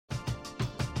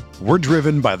We're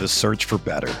driven by the search for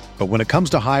better. But when it comes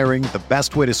to hiring, the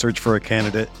best way to search for a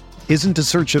candidate isn't to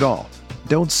search at all.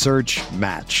 Don't search,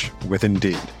 match with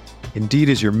Indeed. Indeed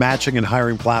is your matching and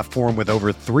hiring platform with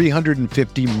over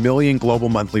 350 million global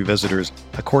monthly visitors,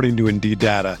 according to Indeed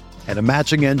data, and a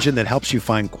matching engine that helps you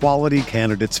find quality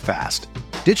candidates fast.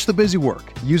 Ditch the busy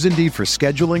work. Use Indeed for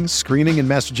scheduling, screening, and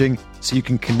messaging so you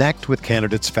can connect with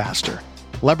candidates faster.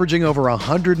 Leveraging over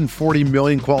 140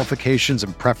 million qualifications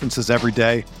and preferences every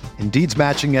day, Indeed's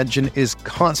matching engine is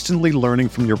constantly learning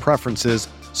from your preferences,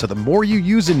 so the more you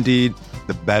use Indeed,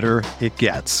 the better it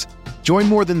gets. Join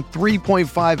more than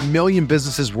 3.5 million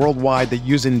businesses worldwide that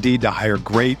use Indeed to hire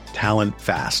great talent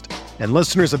fast. And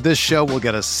listeners of this show will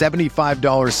get a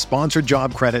 $75 sponsored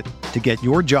job credit to get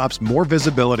your jobs more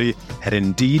visibility at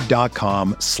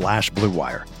Indeed.com/Blue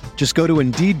Wire. Just go to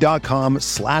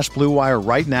Indeed.com/Blue Wire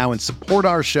right now and support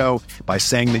our show by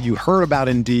saying that you heard about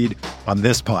Indeed on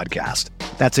this podcast.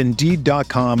 That's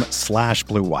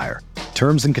Indeed.com/Blue Wire.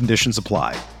 Terms and conditions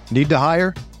apply. Need to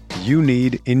hire? You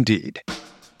need Indeed.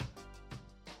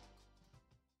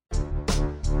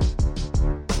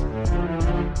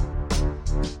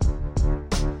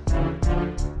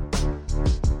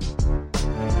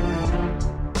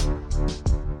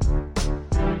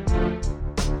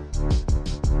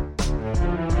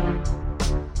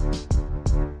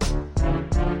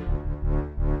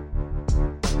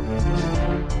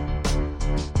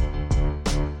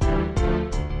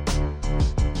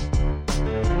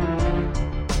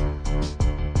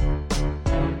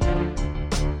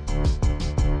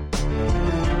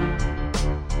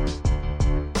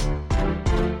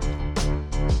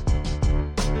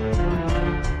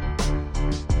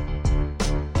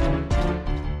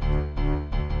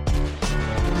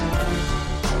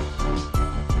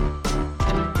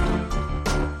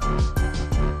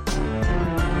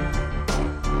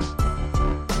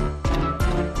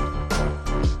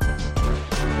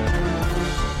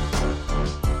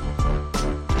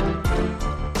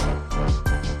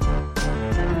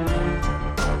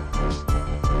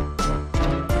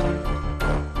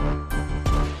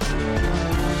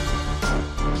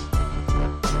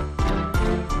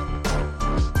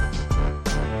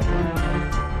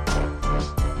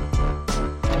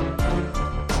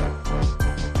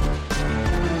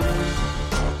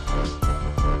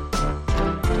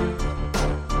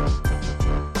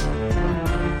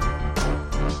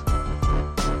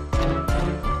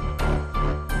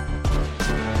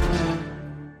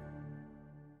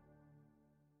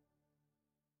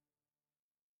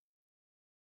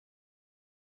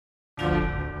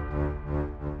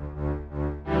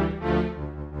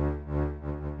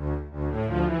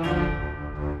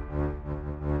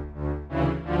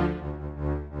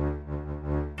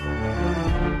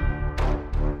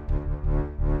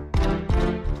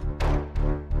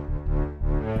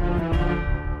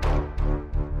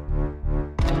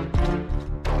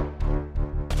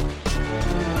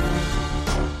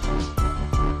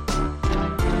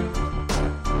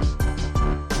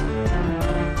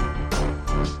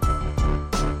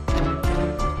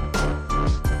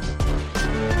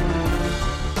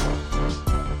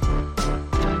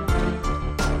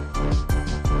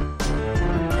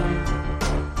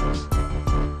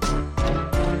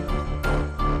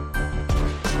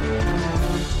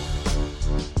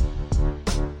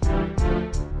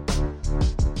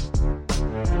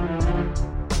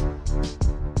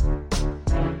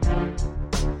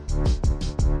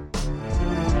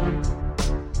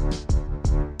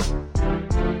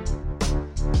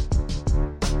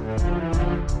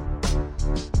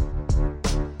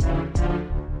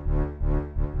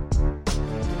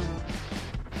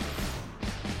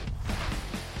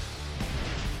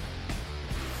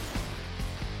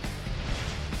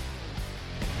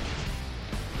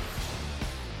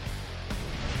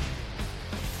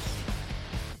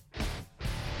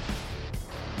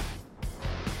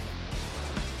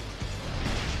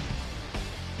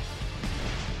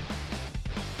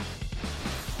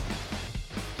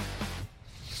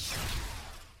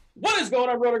 What is going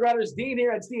on, RotoGrinders? Dean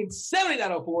here at Dean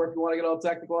 7904. If you want to get all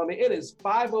technical on me, it is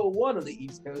 5:01 on the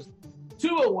East Coast,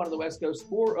 2:01 on the West Coast,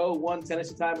 4:01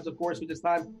 Tennessee time. It's, of course, which is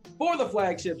time for the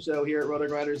flagship show here at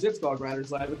RotoGrinders. It's called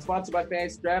Grinders Live. It's sponsored by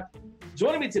Fantasy Draft.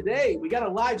 Joining me today, we got a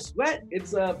live sweat.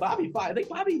 It's Bobby. I think,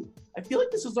 Bobby, I feel like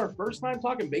this is our first time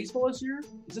talking baseball this year.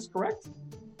 Is this correct?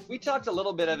 We talked a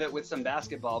little bit of it with some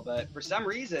basketball, but for some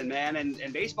reason, man,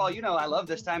 and baseball, you know, I love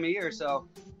this time of year, so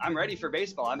I'm ready for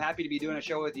baseball. I'm happy to be doing a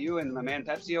show with you and my man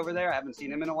Pepsi over there. I haven't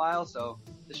seen him in a while, so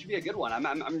this should be a good one.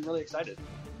 I'm really excited.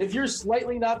 If you're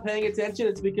slightly not paying attention,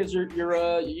 it's because you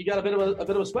got a bit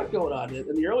of a sweat going on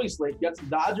in the early slate. You got some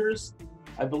Dodgers.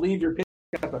 I believe your pitcher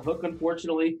got the hook,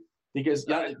 unfortunately. because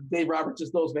Dave Roberts is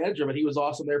still his manager, but he was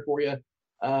awesome there for you.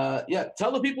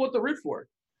 Tell the people what to root for.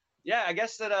 Yeah, I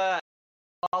guess that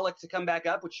Pollock to come back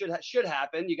up, which should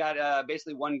happen. You got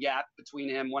basically one gap between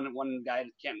him, one guy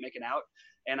that can't make an out,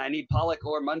 and I need Pollock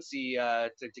or Muncy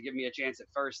to give me a chance at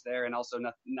first there, and also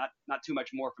not too much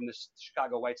more from the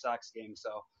Chicago White Sox game. So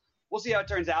we'll see how it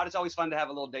turns out. It's always fun to have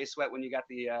a little day sweat when you got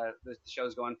the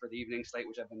shows going for the evening slate,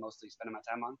 which I've been mostly spending my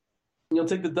time on. You'll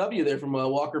take the W there from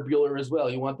Walker Buehler as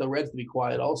well. You want the Reds to be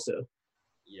quiet also.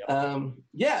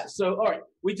 Yep. So, all right.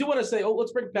 We do want to say,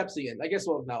 let's bring Pepsi in. I guess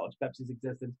we'll acknowledge Pepsi's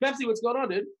existence. Pepsi, what's going on,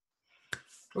 dude?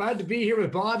 Glad to be here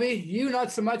with Bobby. You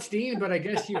not so much, Dean, but I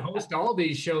guess you host all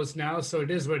these shows now, so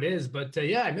it is what it is. But,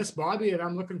 I miss Bobby, and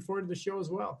I'm looking forward to the show as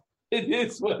well. It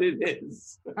is what it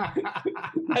is.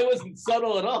 I wasn't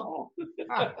subtle at all.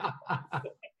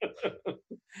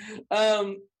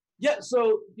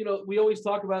 So, we always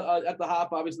talk about at the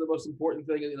Hop, obviously the most important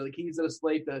thing, the keys to the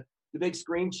slate, the big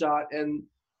screenshot. And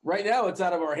right now it's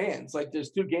out of our hands. Like there's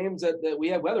two games that we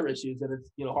have weather issues, and it's,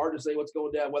 hard to say what's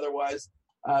going down weather-wise.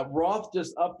 Roth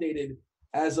just updated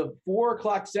as of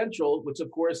 4:00 Central, which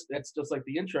of course that's just like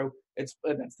the intro. That's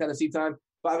Tennessee time,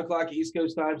 5:00 East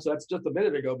Coast time. So that's just a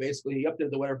minute ago. Basically, he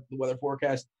updated the weather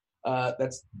forecast.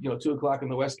 That's 2:00 on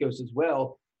the West Coast as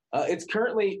well. It's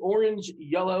currently orange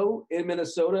yellow in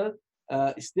Minnesota.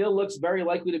 It still looks very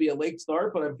likely to be a late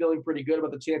start, but I'm feeling pretty good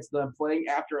about the chance that I'm playing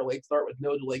after a late start with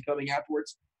no delay coming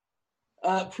afterwards.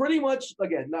 Pretty much,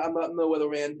 again, I'm not no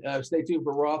weatherman. Stay tuned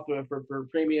for Roth for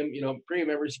premium. Premium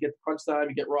members, you get the crunch time,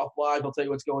 you get Roth live. I'll tell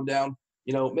you what's going down,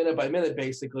 minute by minute,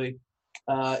 basically.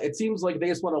 It seems like they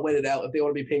just want to wait it out. If they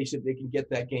want to be patient, they can get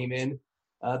that game in.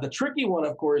 The tricky one,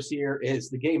 of course, here is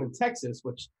the game in Texas,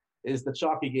 which is the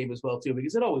chalky game as well, too,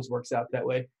 because it always works out that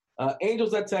way.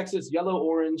 Angels at Texas,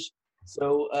 yellow-orange.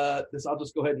 So I'll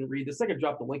just go ahead and read this. I can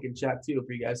drop the link in chat, too,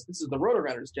 for you guys. This is the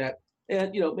RotoGrinders chat.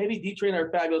 And, maybe D-Train, our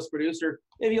fabulous producer,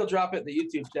 maybe he'll drop it in the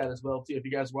YouTube chat as well, too. If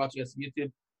you guys are watching us on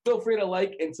YouTube, feel free to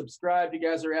like and subscribe. If you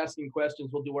guys are asking questions,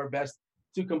 we'll do our best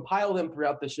to compile them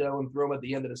throughout the show and throw them at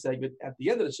the end of the segment. At the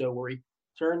end of the show, where we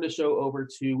turn the show over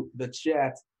to the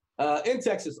chat. In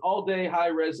Texas, all-day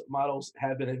high-res models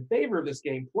have been in favor of this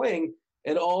game playing,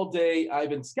 and all day I've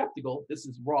been skeptical. This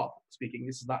is Roth speaking.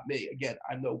 This is not me. Again,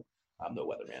 I'm no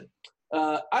weatherman.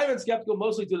 I've been skeptical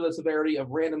mostly due to the severity of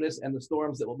randomness and the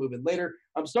storms that will move in later.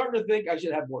 I'm starting to think I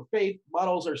should have more faith.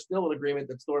 Models are still in agreement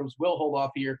that storms will hold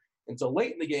off here until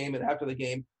late in the game and after the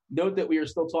game. Note that we are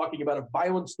still talking about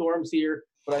violent storms here,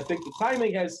 but I think the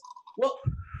timing has – well,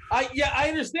 I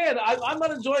understand. I'm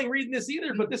not enjoying reading this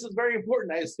either, but this is very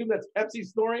important. I assume that's Pepsi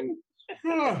snoring.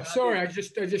 Oh, sorry. I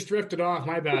just drifted off.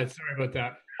 My bad. Sorry about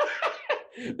that.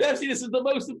 Pepsi, this is the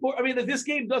most important – I mean, if this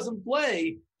game doesn't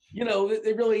play –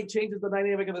 it really changes the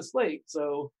dynamic of the slate.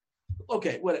 So,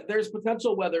 okay, there's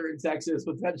potential weather in Texas,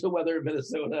 potential weather in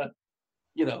Minnesota.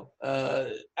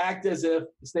 Act as if,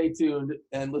 stay tuned,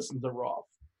 and listen to Roth.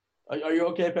 Are you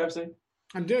okay, Pepsi?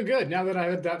 I'm doing good. Now that I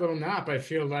had that little nap, I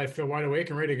feel wide awake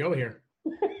and ready to go here.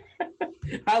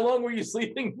 How long were you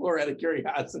sleeping for, out of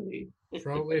curiosity?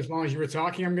 Probably as long as you were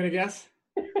talking, I'm going to guess.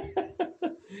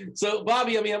 So,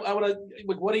 Bobby, I want to.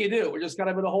 What do you do? We're just kind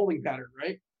of in a holding pattern,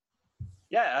 right?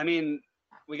 Yeah, I mean,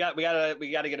 we got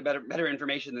to get a better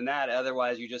information than that.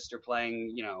 Otherwise, you just are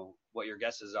playing, what your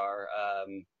guesses are.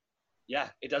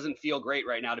 It doesn't feel great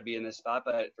right now to be in this spot,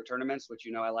 but for tournaments, which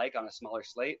I like on a smaller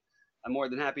slate, I'm more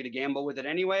than happy to gamble with it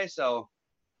anyway. So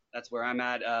that's where I'm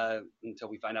at until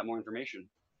we find out more information.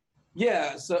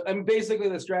 Yeah. So basically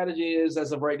the strategy is,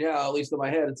 as of right now, at least in my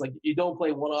head, it's like you don't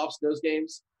play one-offs those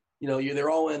games. They're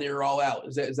all in, you're all out.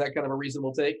 Is that kind of a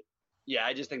reasonable take? Yeah,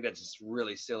 I just think that's just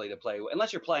really silly to play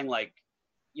unless you're playing like,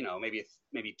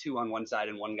 maybe two on one side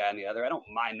and one guy on the other. I don't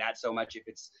mind that so much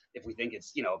if we think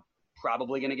it's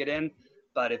probably going to get in,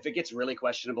 but if it gets really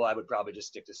questionable, I would probably just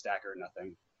stick to stacker or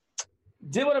nothing.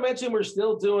 Did want to mention we're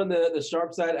still doing the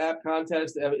SharpSide app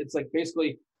contest. It's like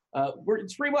basically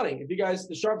it's free money. If you guys,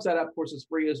 the SharpSide app, of course, is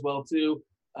free as well too.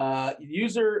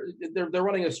 They're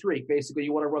running a streak. Basically,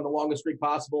 you want to run the longest streak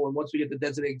possible, and once we get the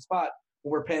designated spot,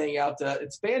 we're paying out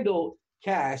it's FanDuel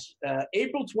Cash,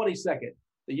 April 22nd.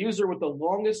 The user with the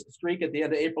longest streak at the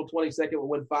end of April 22nd will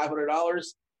win $500.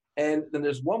 And then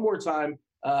there's one more time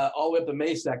all the way up to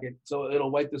May 2nd. So it'll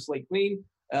wipe the slate clean.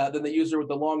 Then the user with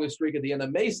the longest streak at the end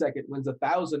of May 2nd wins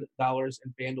 $1,000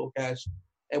 in FanDuel Cash.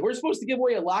 And we're supposed to give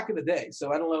away a lock of the day.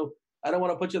 So I don't know. I don't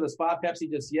want to put you on the spot, Pepsi,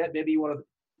 just yet. Maybe you want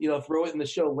to throw it in the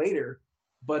show later.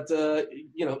 But, unless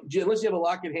you have a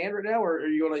lock in hand right now, or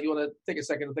you want to take a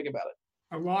second to think about it.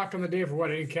 A lock on the day for what?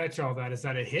 I didn't catch all that. Is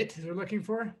that a hit they're looking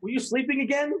for? Were you sleeping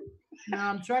again? No,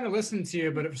 I'm trying to listen to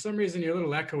you, but for some reason you're a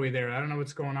little echoey there. I don't know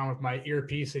what's going on with my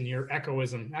earpiece and your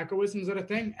echoism. Echoism, is that a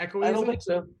thing? Echoism? I don't think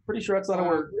so. Pretty sure that's not a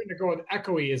word. We're going to go with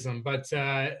echoism, but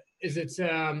is it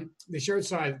the short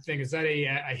side thing? Is that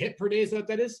a hit per day? Is that what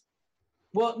that is?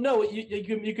 Well, no, you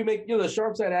can make, the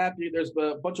Sharp Side app. There's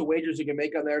a bunch of wagers you can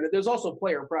make on there. And there's also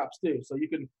player props too. So you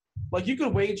can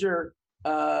wager,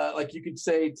 you could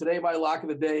say today my lock of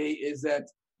the day is that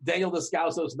Daniel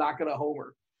Descalso is not going to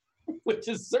homer, which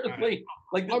is certainly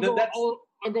I'll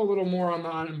go a little more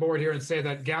on board here and say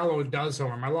that Gallo does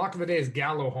homer. My lock of the day is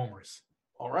Gallo homers.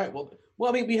 All right. Well,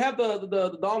 I mean, we have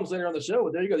the dongs later on the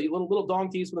show. There you go. The little dong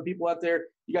teas for the people out there.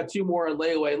 You got 2 more on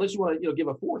layaway. Unless you want to, give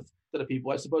a fourth to the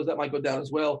people. I suppose that might go down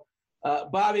as well.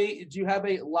 Bobby, do you have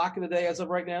a lock of the day as of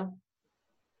right now?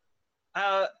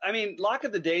 I mean, lock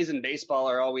of the days in baseball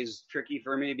are always tricky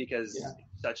for me because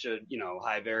it's such a,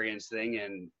 high variance thing.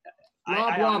 And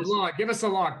blah. Give us a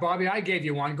lock, Bobby. I gave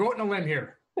you one. Go out on a limb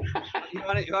here. You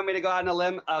want me to go out on a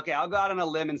limb? Okay, I'll go out on a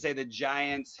limb and say the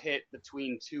Giants hit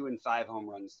between 2 and 5 home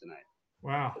runs tonight.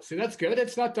 Wow. See, that's good.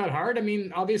 It's not that hard. I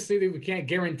mean, obviously we can't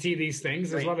guarantee these things.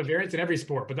 There's a lot of variance in every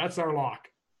sport, but that's our lock.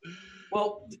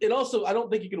 Well, and also, I don't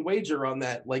think you can wager on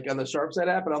that, like on the Sharp Side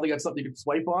app. And I don't think that's something you can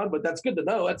swipe on, but that's good to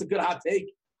know. That's a good hot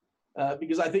take.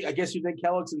 Because I guess you think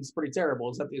Kellogg's pretty terrible.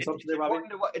 Is that the assumption there, Bobby?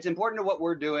 It's important to what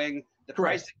we're doing. The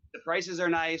prices are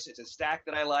nice. It's a stack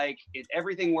that I like.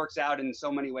 Everything works out in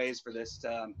so many ways for this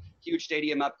huge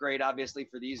stadium upgrade. Obviously,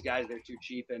 for these guys, they're too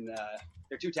cheap and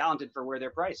they're too talented for where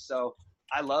they're priced. So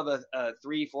I love a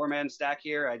 3-4 man stack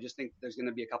here. I just think there's going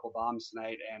to be a couple bombs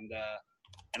tonight, and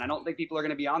I don't think people are going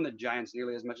to be on the Giants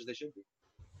nearly as much as they should be.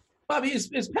 Bobby, is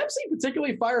Pepsi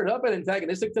particularly fired up and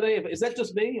antagonistic today? Is that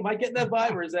just me? Am I getting that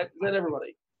vibe, or is that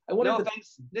everybody? No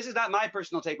offense. This is not my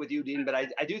personal take with you, Dean, but I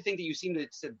do think that you seem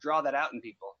to draw that out in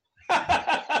people.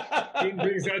 Dean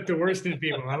brings out the worst in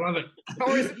people. I love it.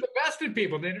 Or is it the best in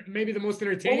people? Maybe the most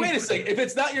entertaining. Well, wait a second. If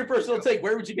it's not your personal take,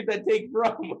 where would you get that take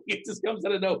from? It just comes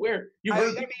out of nowhere.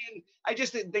 I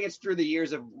just think it's through the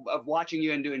years of watching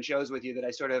you and doing shows with you that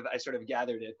I sort of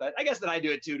gathered it. But I guess that I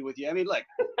do it too with you. I mean, look,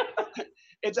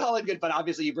 it's all in good fun.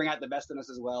 Obviously, you bring out the best in us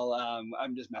as well.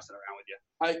 I'm just messing around with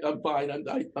you. I'm fine.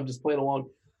 I'm just playing along.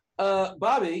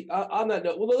 Bobby, on that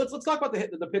note, well, let's talk about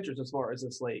the pitchers as far as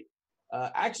the slate.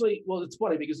 Actually, well, it's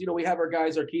funny because we have our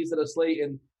keys to the slate,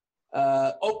 and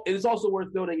it is also worth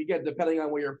noting again, depending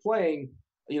on where you're playing.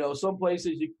 Some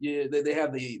places they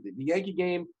have the Yankee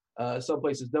game. Some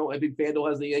places don't. I think FanDuel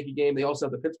has the Yankee game. They also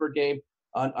have the Pittsburgh game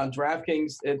on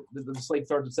DraftKings. The slate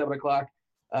starts at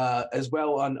 7:00 as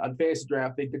well on Fantasy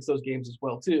Draft. They fix those games as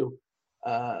well too.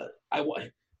 I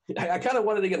kind of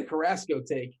wanted to get a Carrasco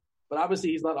take, but obviously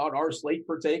he's not on our slate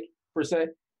per se.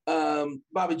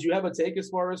 Bobby, do you have a take as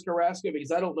far as Carrasco?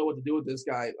 Because I don't know what to do with this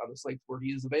guy on the slate where he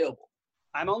is available.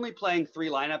 I'm only playing 3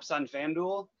 lineups on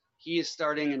FanDuel. He is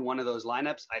starting in one of those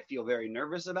lineups. I feel very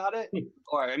nervous about it.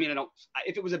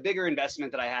 If it was a bigger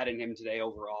investment that I had in him today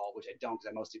overall, which I don't because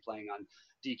I'm mostly playing on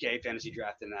DK, Fantasy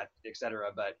Draft, and that, et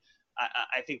cetera. But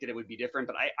I think that it would be different.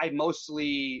 But I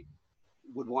mostly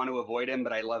would want to avoid him,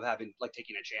 but I love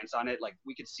taking a chance on it. Like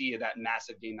we could see that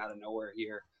massive game out of nowhere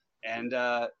here. And,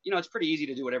 it's pretty easy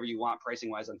to do whatever you want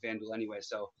pricing-wise on FanDuel anyway.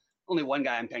 So only one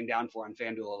guy I'm paying down for on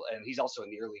FanDuel, and he's also in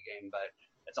the early game, but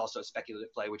it's also a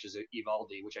speculative play, which is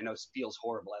Eovaldi, which I know feels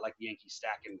horrible. I like the Yankees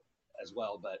stacking as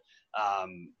well, but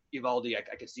Eovaldi,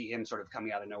 I could see him sort of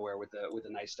coming out of nowhere with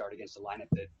a nice start against a lineup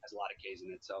that has a lot of Ks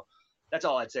in it. So that's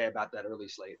all I'd say about that early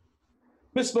slate.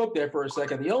 Misspoke there for a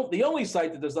second. The only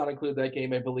site that does not include that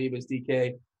game, I believe, is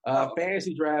DK.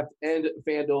 Fantasy Draft and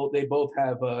FanDuel, they both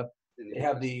have they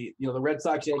have the Red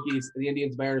Sox, Yankees, the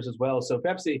Indians, Mariners as well. So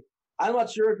Pepsi, I'm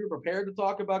not sure if you're prepared to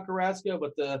talk about Carrasco,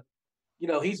 but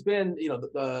he's been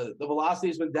the velocity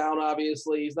has been down.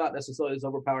 Obviously, he's not necessarily his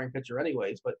overpowering pitcher,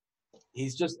 anyways. But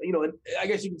he's just and I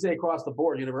guess you can say across the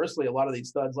board, universally, a lot of these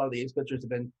studs, a lot of the ace pitchers have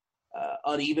been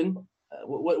uneven.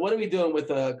 What are we doing with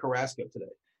Carrasco today?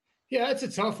 Yeah, it's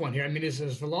a tough one here. I mean, his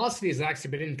velocity has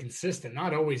actually been inconsistent,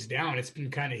 not always down. It's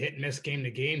been kind of hit and miss game to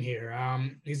game here.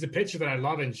 He's a pitcher that I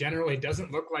love in general. He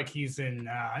doesn't look like he's in,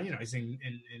 he's in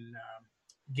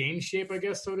game shape, I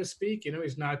guess, so to speak.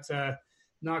 He's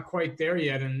not quite there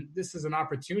yet. And this is an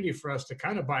opportunity for us to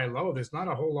kind of buy low. There's not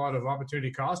a whole lot of opportunity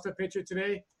cost at pitcher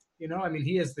today.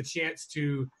 He has the chance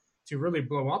to really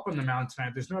blow up on the mound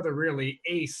tonight. There's no other really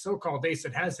so-called ace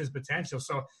that has his potential.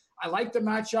 So I like the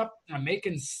matchup. I'm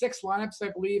making 6 lineups, I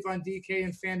believe, on DK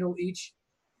and FanDuel each,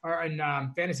 or in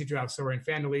Fantasy Draft, in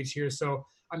FanDuel each here. So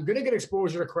I'm going to get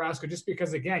exposure to Carrasco just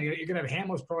because, again, you're going to have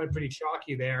Hamels probably pretty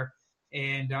chalky there.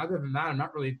 And other than that, I'm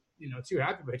not really, too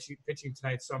happy with pitching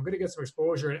tonight. So I'm going to get some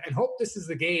exposure and hope this is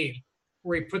the game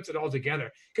where he puts it all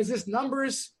together, because his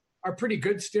numbers are pretty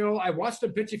good still. I watched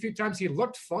him pitch a few times. He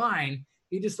looked fine.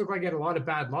 He just looked like he had a lot of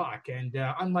bad luck. And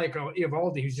unlike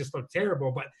Eovaldi, who's just looked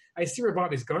terrible, but I see where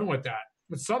Bobby's going with that.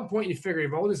 At some point, you figure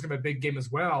Eovaldi's going to have a big game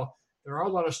as well. There are a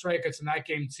lot of strikeouts in that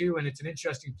game too, and it's an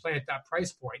interesting play at that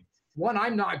price point. One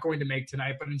I'm not going to make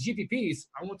tonight, but in GPPs,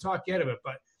 I won't talk yet of it.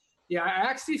 But yeah, I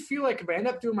actually feel like if I end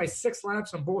up doing my 6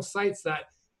 lineups on both sites, that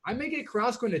I may get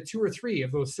Carrasco into 2 or 3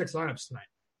 of those 6 lineups tonight.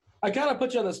 I kind of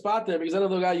put you on the spot there because I know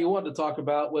the guy you wanted to talk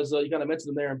about was, you kind of mentioned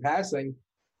him there in passing,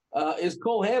 is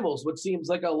Cole Hamels, which seems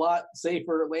like a lot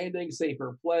safer landing,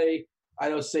 safer play. I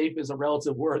know safe is a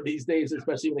relative word these days,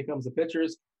 especially when it comes to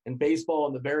pitchers and baseball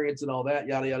and the variants and all that,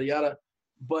 yada, yada, yada.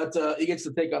 But he gets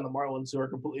to take on the Marlins, who are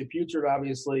completely putrid,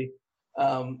 obviously.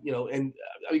 I'm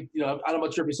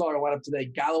not sure if you saw our lineup today.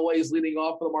 Galloway's leading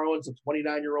off for the Marlins, a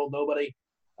 29-year-old nobody.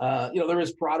 There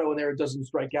is Prado in there. It doesn't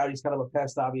strike out. He's kind of a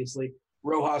pest, obviously.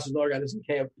 Rojas is another guy that doesn't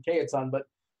K a ton. But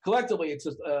collectively, it's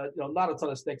just, not a ton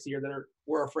of sticks here that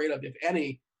we're afraid of, if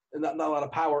any, and not a lot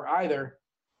of power either.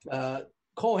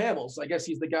 Cole Hamels, I guess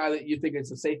he's the guy that you think is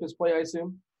the safest play, I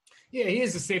assume? Yeah, he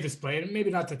is the safest play, and maybe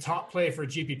not the top play for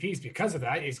GPPs because of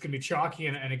that. He's going to be chalky,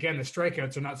 and again, the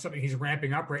strikeouts are not something he's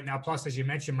ramping up right now. Plus, as you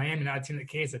mentioned, Miami not a team that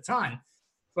Ks a ton.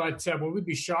 But will we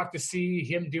be shocked to see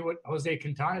him do what Jose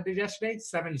Quintana did yesterday?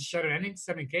 7 shutout innings,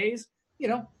 7 Ks?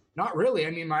 Not really.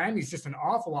 I mean, Miami's just an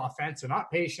awful offense. They're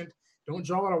not patient. Don't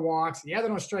draw a lot of walks. Yeah, they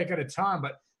don't strike out a ton,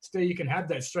 but still you can have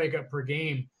that strikeout per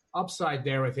game upside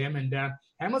there with him. And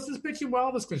Hamels is pitching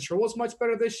well. His control is much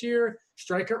better this year.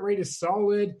 Strikeout rate is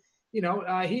solid.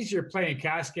 He's your play in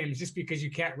cash games just because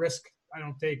you can't risk, I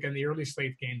don't think, in the early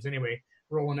slate games anyway,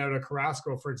 rolling out a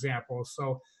Carrasco, for example.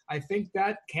 So I think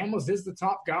that Hamels is the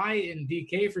top guy in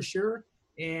DK for sure,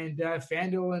 and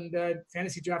FanDuel and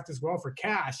Fantasy Draft as well for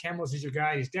cash. Hamels is your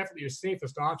guy. He's definitely your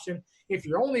safest option. If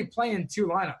you're only playing 2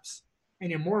 lineups and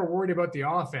you're more worried about the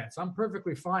offense, I'm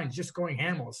perfectly fine just going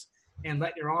Hamels and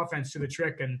let your offense do the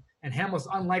trick. And Hamels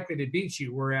unlikely to beat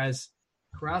you, whereas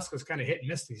Carrasco's kind of hit and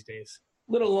miss these days.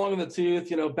 Little long in the tooth,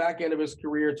 back end of his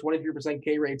career, 23%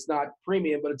 K rate's not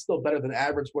premium, but it's still better than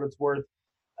average, what it's worth.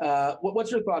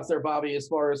 What's your thoughts there, Bobby, as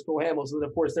far as Cole Hamels? And,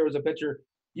 of course, there was a pitcher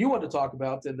you wanted to talk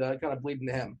about and kind of bleeding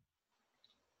to him.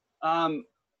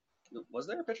 Was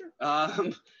there a pitcher?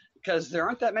 Because there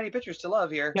aren't that many pitchers to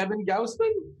love here. Kevin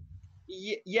Gausman?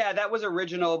 Yeah, that was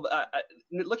original.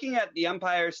 Looking at the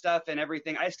umpire stuff and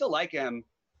everything, I still like him.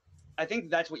 I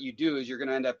think that's what you do is you're going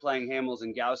to end up playing Hamels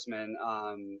and Gausman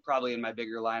probably in my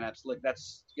bigger lineups. Look,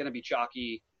 that's going to be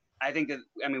chalky. I think that,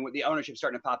 with the ownership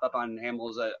starting to pop up on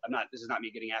Hamels, this is not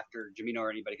me getting after Jamino or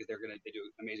anybody because they do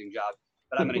an amazing job.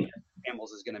 But I'm going to guess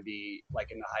Hamels is going to be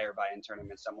like in the higher buy-in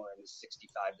tournament somewhere in the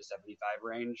 65 to 75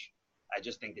 range. I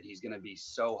just think that he's going to be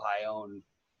so high owned,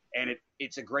 and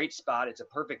it's a great spot. It's a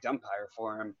perfect umpire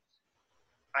for him.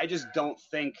 I just don't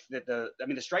think that the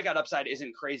strikeout upside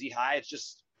isn't crazy high. It's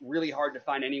just really hard to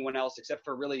find anyone else except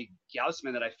for really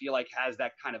Gausman that I feel like has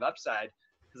that kind of upside.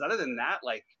 Because other than that,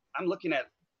 like I'm looking at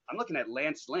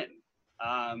Lance Lynn.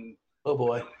 Oh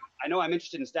boy. I know I'm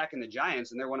interested in stacking the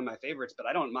Giants and they're one of my favorites, but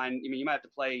I don't mind. You might have to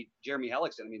play Jeremy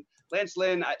Hellickson. Lance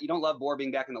Lynn, you don't love Bohr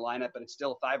being back in the lineup, but it's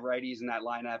still 5 righties in that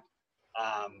lineup.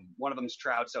 One of them's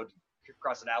Trout, so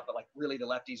cross it out, but like really the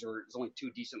lefties there's only 2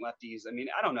 decent lefties.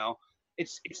 I don't know.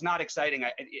 It's not exciting.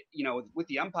 With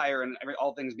the umpire and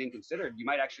all things being considered, you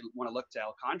might actually want to look to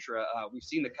Alcantara. We've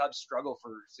seen the Cubs struggle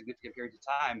for significant periods of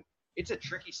time. It's a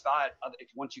tricky spot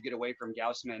once you get away from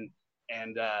Gausman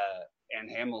and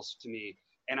Hamels to me.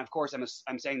 And of course,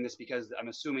 I'm saying this because I'm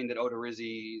assuming that the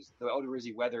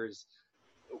Odorizzi weathers.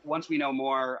 Once we know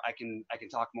more, I can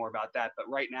talk more about that. But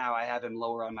right now, I have him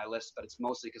lower on my list. But it's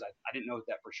mostly because I didn't know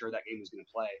that for sure that game was going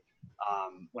to play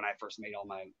when I first made all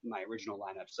my original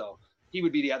lineup. So he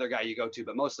would be the other guy you go to.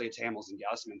 But mostly it's Hamels and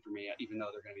Gausman for me, even though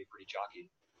they're going to be pretty chalky.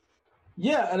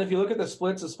 Yeah, and if you look at the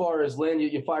splits as far as Lynn,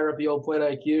 you fire up the old plate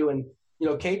IQ,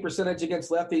 and K percentage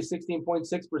against lefties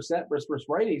 16.6% versus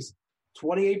righties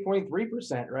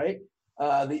 28.3%. Right.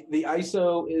 The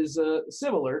ISO is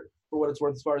similar for what it's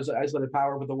worth as far as isolated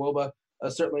power, but the WOBA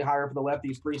certainly higher for the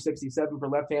lefties, 367 for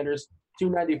left-handers,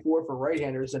 294 for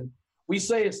right-handers. And we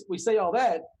say all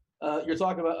that. You're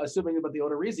talking about assuming about the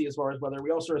Odorizzi as far as weather.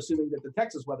 We also are assuming that the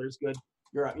Texas weather is good.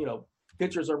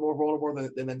 Pitchers are more vulnerable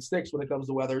than sticks when it comes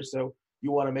to weather. So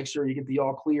you want to make sure you get the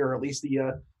all clear, or at least the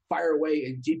fire away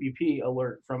and GPP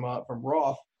alert from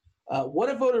Roth. What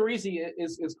if Odorizzi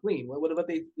is clean? What if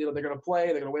they're going to play?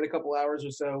 They're going to wait a couple hours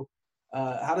or so.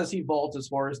 How does he vault as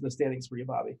far as the standings for you,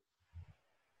 Bobby?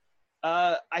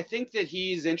 I think that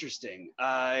he's interesting.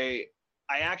 I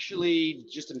I actually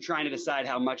just am trying to decide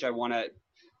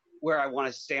where I want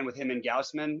to stand with him and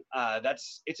Gaussman.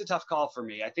 It's a tough call for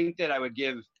me. I think that I would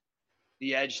give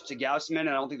the edge to Gaussman, and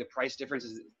I don't think the price difference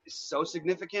is so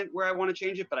significant where I want to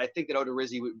change it, but I think that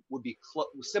Odorizzi would be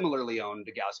similarly owned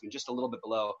to Gaussman, just a little bit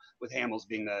below, with Hamels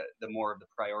being the more of the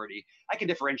priority. I can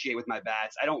differentiate with my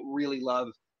bats. I don't really love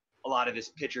a lot of his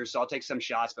pitchers, so I'll take some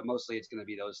shots, but mostly it's going to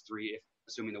be those three,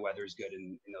 assuming the weather is good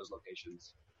in those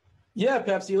locations. Yeah,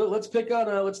 Pepsi. Let's pick on.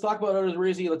 Let's talk about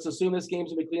Odorizzi. Let's assume this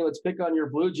game's gonna be clean. Let's pick on your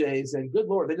Blue Jays. And good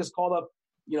Lord, they just called up,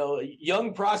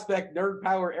 young prospect nerd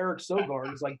power Eric Sogard.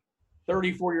 He's like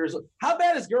 34 years old. How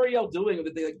bad is Gurriel doing?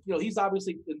 That they, he's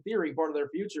obviously in theory part of their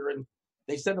future, and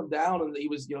they sent him down, and he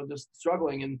was, just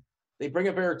struggling. And they bring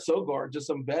up Eric Sogard, just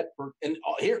some vet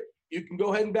here. You can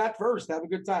go ahead and bat first. Have a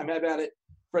good time. Have at it.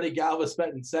 Freddie Galvis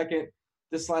batting second.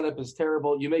 This lineup is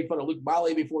terrible. You made fun of Luke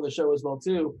Miley before the show as well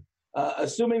too.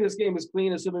 Assuming this game is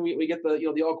clean, assuming we get the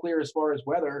the all clear as far as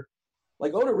weather,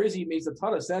 like Odorizzi makes a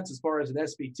ton of sense as far as an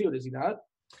SP2, does he not?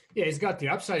 Yeah, he's got the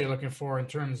upside you're looking for in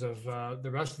terms of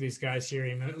the rest of these guys here.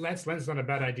 I mean, Lance Lynn's not a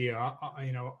bad idea,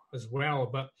 as well.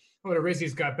 But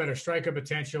Odorizzi's got better strikeout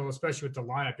potential, especially with the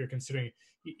lineup you're considering.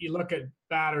 You look at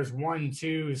batters 1,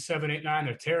 2, 7, 8, 9.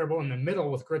 They're terrible in the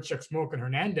middle with Grichuk, Smoke, and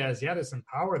Hernandez. Yeah, there's some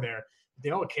power there.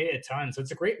 They all K a ton, so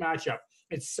it's a great matchup.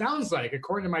 It sounds like,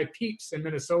 according to my peeps in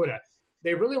Minnesota,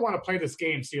 they really want to play this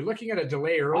game. So you're looking at a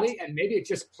delay early, and maybe it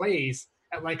just plays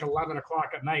at like 11 o'clock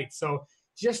at night. So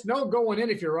just know going in,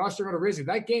 if you're rostering Odorizzi,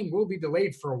 that game will be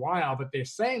delayed for a while, but they're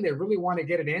saying they really want to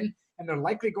get it in, and they're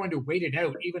likely going to wait it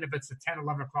out, even if it's a 10,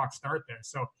 11 o'clock start there.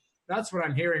 So that's what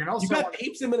I'm hearing. And also, you got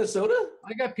peeps in Minnesota?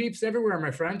 I got peeps everywhere,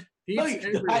 my friend. Peeps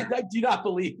I do not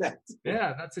believe that.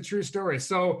 Yeah, that's a true story.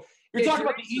 So you're talking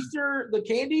about the Easter, the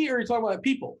candy, or you're talking about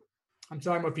people? I'm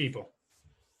talking about people.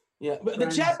 Yeah, but the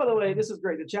chat, by the way, this is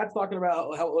great. The chat's talking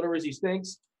about how Odorizzi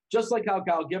stinks, just like how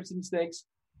Kyle Gibson stinks.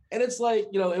 And it's like,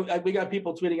 we got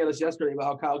people tweeting at us yesterday about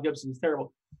how Kyle Gibson's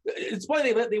terrible. It's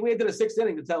funny, they waited the sixth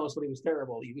inning to tell us when he was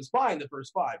terrible. He was fine the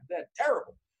first five. Then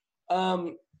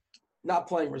terrible. Not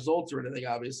playing results or anything,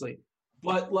 obviously.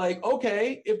 But,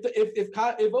 okay, if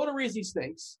Odorizzi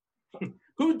stinks,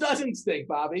 who doesn't stink,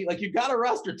 Bobby? Like, you got to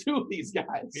roster two of these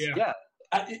guys. Yeah.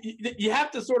 You have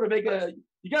to sort of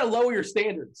you got to lower your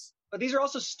standards. But these are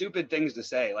also stupid things to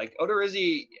say. Like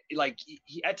Odorizzi,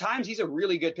 he, at times he's a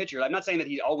really good pitcher. I'm not saying that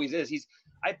he always is.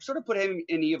 I sort of put him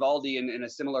in Eovaldi in a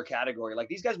similar category. Like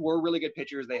these guys were really good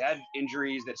pitchers. They had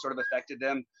injuries that sort of affected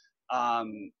them.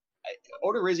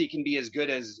 Odorizzi can be as good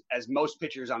as most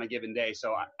pitchers on a given day.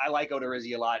 So I like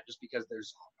Odorizzi a lot just because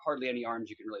there's hardly any arms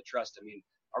you can really trust. I mean,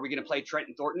 are we going to play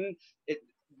Trenton Thornton?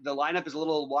 The lineup is a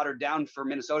little watered down for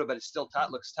Minnesota, but it's still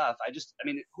looks tough.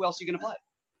 Who else are you going to play?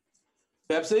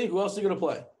 Pepsi, who else are you going to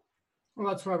play? Well,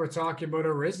 that's why we're talking about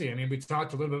Odorizzi. I mean, we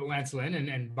talked a little bit about Lance Lynn,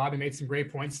 and Bobby made some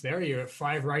great points there. You have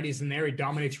 5 righties in there. He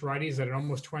dominates righties at an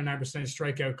almost 29%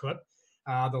 strikeout clip.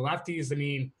 The lefties, I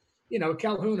mean,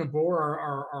 Calhoun and Bohr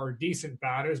are decent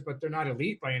batters, but they're not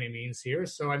elite by any means here.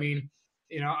 So, I mean,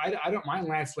 I don't mind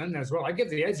Lance Lynn as well. I give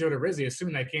the edge to Odorizzi,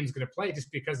 assuming that game's going to play,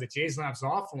 just because the Jays lineup's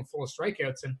awful and full of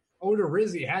strikeouts, and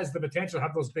Odorizzi has the potential to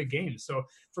have those big games. So,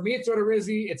 for me, it's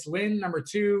Odorizzi. It's Lynn, number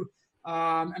 2.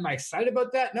 Am I excited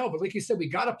about that? No, but like you said, we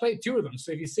got to play 2 of them.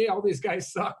 So if you say all these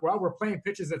guys suck, well, we're playing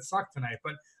pitches that suck tonight.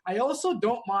 But I also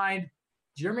don't mind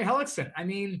Jeremy Hellickson. I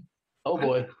mean, oh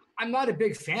boy, I'm not a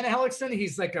big fan of Hellickson.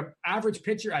 He's like an average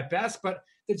pitcher at best, but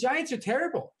the Giants are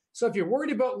terrible. So if you're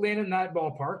worried about Lynn in that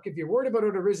ballpark, if you're worried about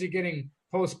Odorizzi getting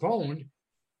postponed,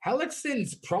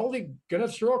 Hellickson's probably going to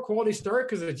throw a quality start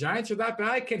because the Giants are that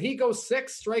bad. Can he go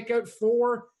 6, strike out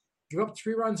 4, give up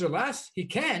 3 runs or less? He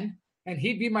can. And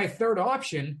he'd be my third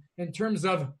option in terms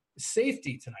of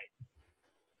safety tonight.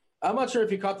 I'm not sure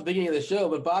if you caught the beginning of the show,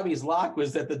 but Bobby's lock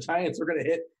was that the Giants were going to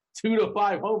hit 2 to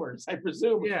 5 homers. I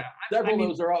presume several of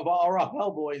those are off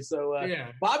Hellboys. So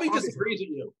Bobby disagrees with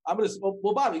you.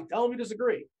 Bobby, tell him you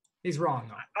disagree. He's wrong,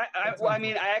 though.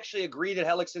 I actually agree that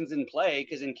Hellickson's in play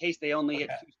because in case they only hit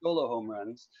 2 solo home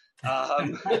runs. I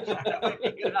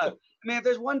mean, if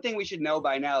there's one thing we should know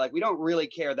by now, we don't really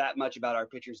care that much about our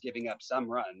pitchers giving up some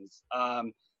runs.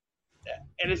 And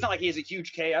it's not like he has a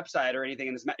huge K upside or anything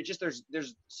in this match. It's just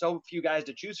there's so few guys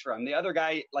to choose from. The other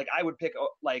guy, I would pick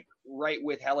right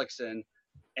with Hellickson,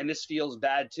 and this feels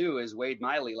bad too, is Wade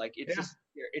Miley.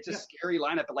 It's a scary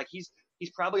lineup, but he's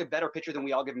probably a better pitcher than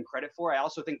we all give him credit for. I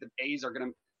also think the A's are going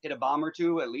to hit a bomb or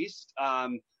 2 at least.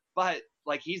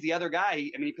 But he's the other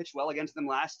guy. I mean, he pitched well against them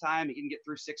last time. He can get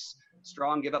through 6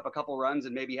 strong, give up a couple runs,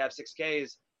 and maybe have 6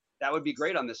 Ks. That would be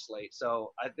great on this slate.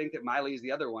 So I think that Miley is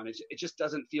the other one. It just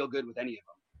doesn't feel good with any of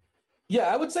them. Yeah,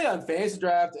 I would say on fantasy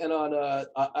draft and on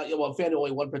FanDuel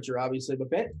only one pitcher obviously, but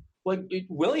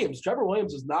Trevor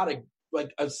Williams is not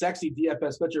a sexy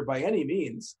DFS pitcher by any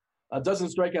means.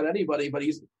 Doesn't strike out anybody, but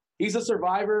he's a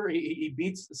survivor. He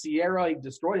beats Sierra. He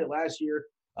destroyed it last year.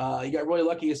 He got really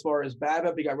lucky as far as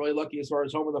BABIP. He got really lucky as far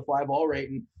as home run the fly ball rate.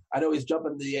 And I know he's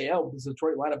jumping to the AL, but this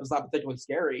Detroit lineup is not particularly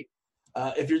scary.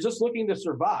 If you're just looking to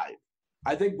survive,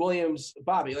 I think Williams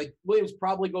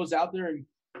probably goes out there and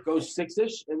goes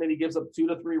 6-ish and maybe gives up 2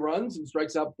 to 3 runs and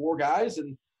strikes out 4 guys.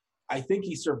 And I think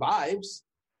he survives.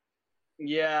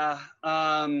 Yeah.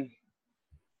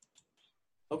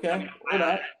 Okay.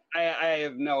 I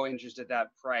have no interest at that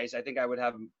price. I think I would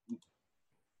have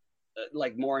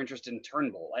more interest in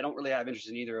Turnbull. I don't really have interest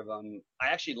in either of them. I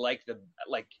actually like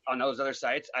on those other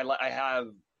sites. I have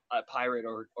a Pirate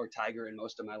or Tiger in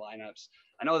most of my lineups.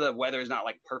 I know the weather is not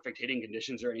like perfect hitting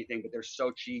conditions or anything, but they're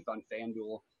so cheap on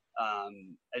FanDuel.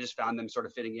 I just found them sort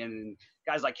of fitting in, and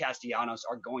guys like Castellanos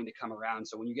are going to come around.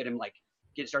 So when you get him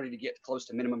starting to get close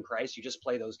to minimum price, you just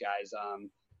play those guys.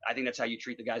 I think that's how you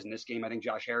treat the guys in this game. I think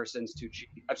Josh Harrison's too cheap.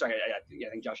 I'm sorry. I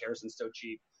think Josh Harrison's so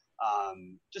cheap.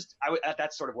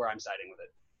 That's sort of where I'm siding with it.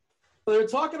 Well, they're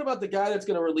talking about the guy that's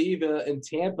going to relieve in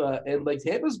Tampa, and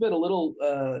Tampa's been a little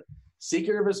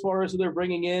secretive as far as who they're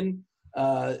bringing in.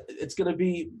 It's going to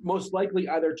be most likely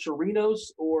either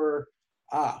Chirinos or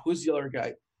who's the other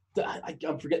guy?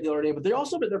 I'm forgetting the other name, but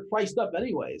they're priced up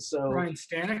anyway. So Ryan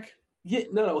Stanek. Yeah,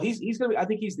 no, he's going to be. I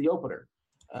think he's the opener.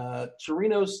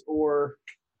 Chirinos or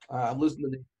I'm losing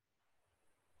the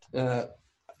name.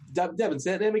 Devin,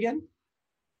 say that name again.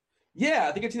 Yeah,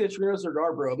 I think it's either Chirinos or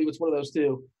Garbro. I think it's one of those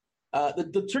two.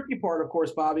 The tricky part, of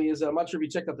course, Bobby, is I'm not sure if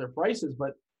you checked out their prices,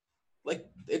 but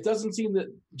it doesn't seem to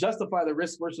justify the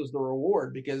risk versus the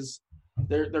reward because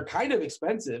they're kind of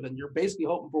expensive, and you're basically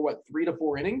hoping for 3 to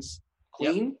 4 innings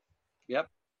clean. Yep.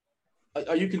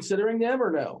 Are you considering them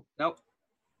or no? Nope.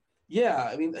 Yeah,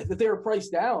 I mean, if they were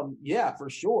priced down, yeah, for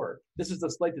sure. This is the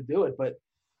slate to do it, but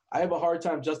I have a hard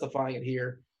time justifying it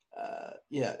here.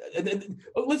 Yeah, and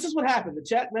this is what happened. The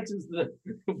chat mentions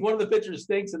one of the pitchers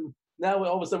stinks, and now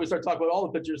all of a sudden we start talking about all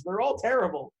the pitchers. They're all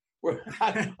terrible.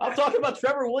 I'm talking about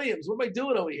Trevor Williams. What am I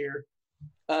doing over here?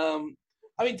 I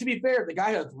mean, to be fair, the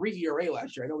guy had a 3 ERA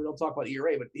last year. I know we don't talk about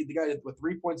ERA, but the guy with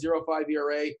 3.05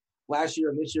 ERA last year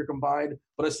and this year combined,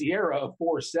 but a Sierra of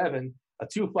 4.7, a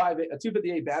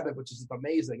 258 BABIP, which is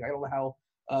amazing. I don't know how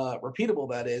repeatable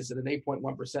that is, and an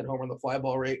 8.1% home run the fly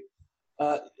ball rate.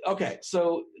 Okay,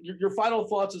 so your final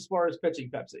thoughts as far as pitching,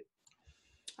 Pepsi?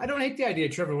 I don't hate the idea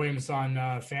of Trevor Williams on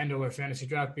FanDuel or Fantasy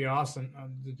Draft. Be awesome,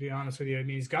 to be honest with you. I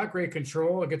mean, he's got great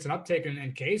control. It gets an uptake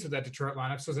in Ks with that Detroit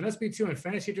lineup. So as an SB2 in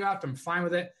Fantasy Draft, I'm fine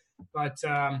with it. But,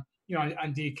 on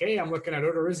DK, I'm looking at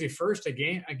Odorizzi first.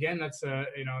 Again, that's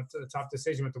it's a tough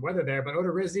decision with the weather there. But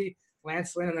Odorizzi,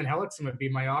 Lance Lynn, and then Hellickson would be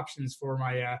my options for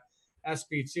my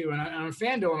SB2. And on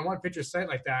FanDuel, on a one-pitcher site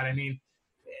like that, I mean,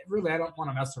 really, I don't want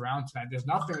to mess around tonight. There's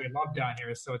nothing we love down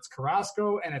here. So it's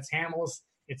Carrasco and it's Hamels.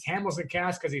 It's Hamels and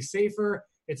Cash because he's safer.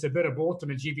 It's a bit of both of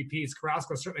them in GPPs.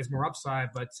 Carrasco certainly has more upside,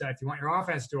 but if you want your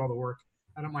offense to do all the work,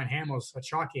 I don't mind Hamels, a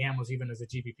chalky Hamels even as a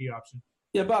GPP option.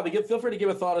 Yeah, Bobby, feel free to give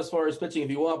a thought as far as pitching if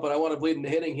you want, but I want to bleed into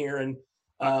hitting here. And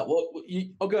go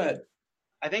ahead.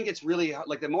 I think it's really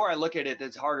the more I look at it,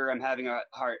 it's harder. I'm having a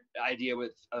hard idea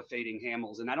with fading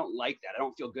Hamels, and I don't like that. I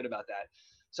don't feel good about that.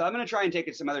 So I'm going to try and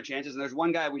take some other chances. And there's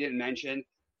one guy we didn't mention.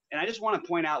 And I just want to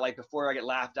point out, before I get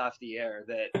laughed off the air,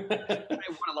 that I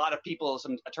won a lot of people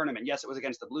a tournament. Yes, it was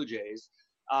against the Blue Jays.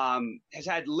 Has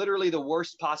had literally the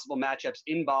worst possible matchups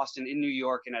in Boston, in New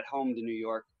York, and at home to New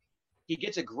York. He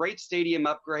gets a great stadium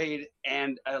upgrade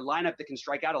and a lineup that can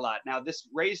strike out a lot. Now, this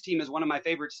Rays team is one of my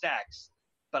favorite stacks,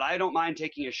 but I don't mind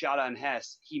taking a shot on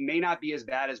Hess. He may not be as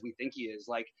bad as we think he is.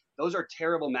 Those are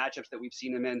terrible matchups that we've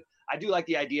seen him in. I do like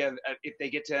the idea of if they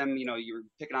get to him, you're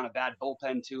picking on a bad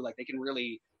bullpen too. They can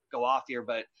really go off here,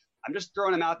 but I'm just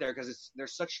throwing them out there because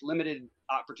there's such limited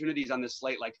opportunities on this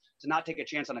slate. To not take a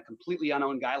chance on a completely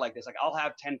unknown guy like this. I'll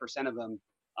have 10% of them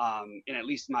in at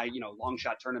least my long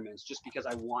shot tournaments just because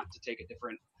I want to take a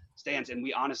different stance. And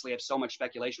we honestly have so much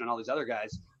speculation on all these other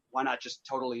guys. Why not just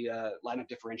totally lineup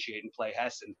differentiate and play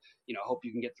Hess and hope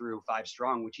you can get through 5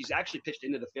 strong, which he's actually pitched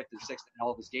into the 5th and 6th in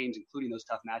all of his games, including those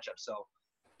tough matchups. So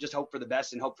just hope for the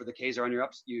best and hope for the Ks are on your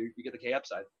ups. You get the K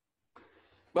upside.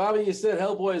 Bobby, you said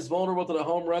Hellboy is vulnerable to the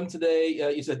home run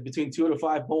today. You said between 2 to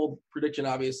 5, bold prediction,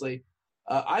 obviously.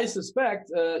 I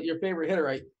suspect your favorite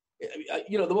hitter,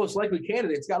 the most likely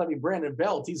candidate's got to be Brandon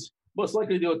Belt. He's most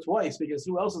likely to do it twice because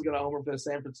who else is going to homer for the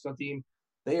San Francisco team?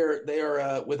 They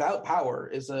are without power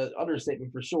is an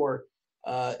understatement for sure.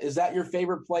 Is that your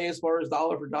favorite play as far as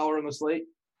dollar for dollar on the slate?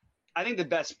 I think the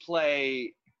best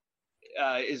play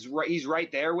is right. He's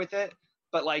right there with it.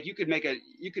 But like you could make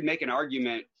an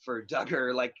argument for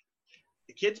Duggar. Like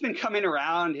the kid's been coming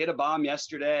around, hit a bomb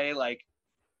yesterday. Like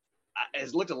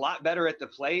has looked a lot better at the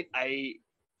plate. I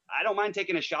don't mind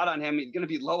taking a shot on him. He's going to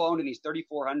be low owned and he's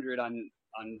 3,400 on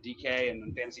DK and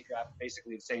on Fantasy Draft,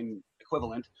 basically the same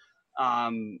equivalent.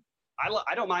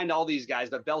 I don't mind all these guys,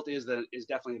 but Belt is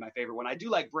definitely my favorite one. I do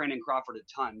like Brandon Crawford a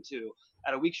ton too.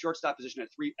 At a weak shortstop position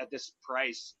at this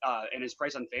price, and his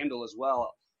price on FanDuel as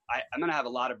well. I'm going to have a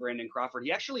lot of Brandon Crawford.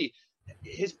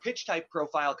 His pitch type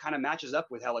profile kind of matches up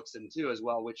with Hellickson too as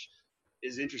well, which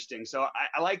is interesting. So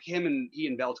I like him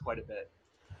and Belt quite a bit.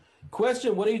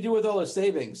 Question: what do you do with all those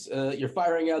savings? You're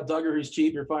firing out Duggar, who's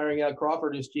cheap. You're firing out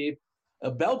Crawford, who's cheap.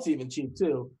 Belt's even cheap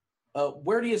too.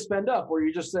 Where do you spend up? Or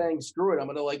you're just saying, screw it, I'm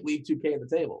going to leave 2K at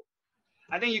the table?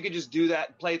 I think you could just do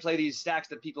that, play these stacks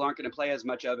that people aren't going to play as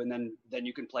much of, and then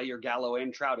you can play your Gallo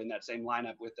and Trout in that same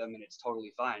lineup with them, and it's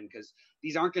totally fine because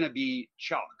these aren't going to be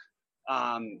chalk.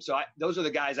 Those are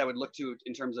the guys I would look to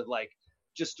in terms of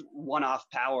just one-off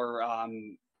power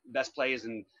best plays,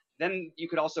 and then you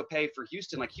could also pay for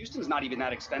Houston. Like Houston's not even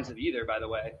that expensive either, by the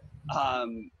way.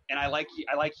 And I like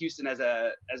Houston as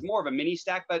more of a mini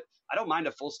stack, but I don't mind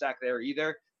a full stack there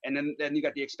either. And then you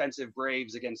got the expensive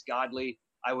Braves against Godley.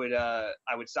 I would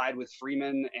side with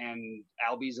Freeman and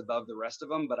Albies above the rest of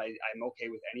them, but I'm okay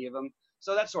with any of them.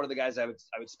 So that's sort of the guys I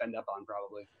would spend up on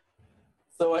probably.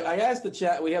 So I asked the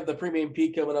chat. We have the Premium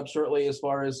Peak coming up shortly. As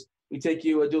far as we take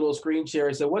you do a little screen share.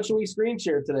 I said, what should we screen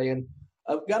share today? And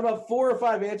I've got about 4 or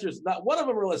 5 answers. Not one of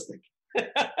them realistic.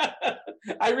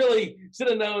 I really should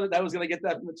have known that I was going to get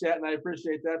that from the chat, and I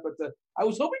appreciate that. But I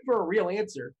was hoping for a real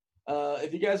answer.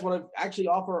 If you guys want to actually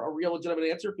offer a real legitimate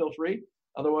answer, feel free.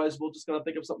 Otherwise, we're just going to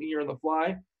think of something here on the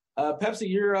fly. Pepsi,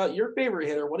 your favorite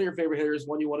hitter, one of your favorite hitters,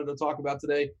 one you wanted to talk about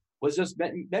today, was just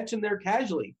mentioned there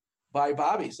casually by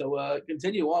Bobby. So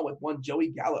continue on with one Joey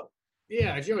Gallo.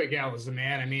 Yeah, Joey Gallo's the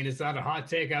man. I mean, is that a hot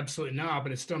take? Absolutely not,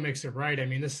 but it still makes it right. I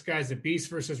mean, this guy's a beast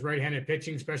versus right-handed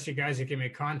pitching, especially guys that can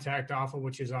make contact off of,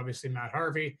 which is obviously Matt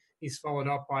Harvey. He's followed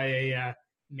up by a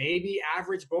maybe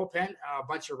average bullpen, a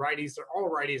bunch of righties. They're all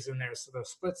righties in there, so the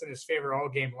splits in his favor all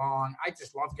game long. I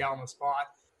just love Gallo in the spot.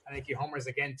 I think he homers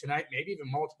again tonight, maybe even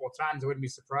multiple times. I wouldn't be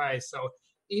surprised. So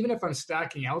even if I'm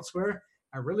stacking elsewhere,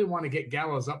 I really want to get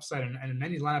Gallo's upside in as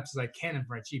many lineups as I can in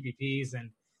my GPPs, and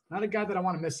not a guy that I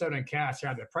want to miss out on cash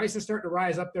either. Price is starting to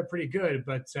rise up there pretty good,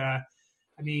 but I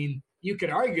mean, you could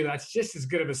argue that's just as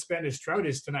good of a spend as Trout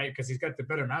is tonight because he's got the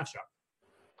better matchup.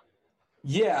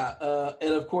 Yeah,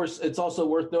 and of course, it's also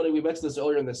worth noting, we mentioned this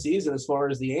earlier in the season, as far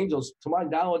as the Angels, to my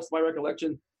knowledge, to my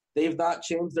recollection, they've not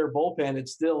changed their bullpen.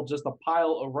 It's still just a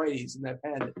pile of righties in that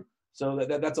pen. So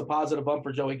that's a positive bump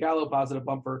for Joey Gallo, positive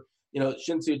bump for,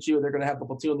 Shin-Soo Choo. They're going to have the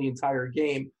platoon the entire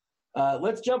game.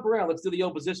 Let's jump around. Let's do the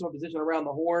old position around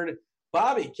the horn.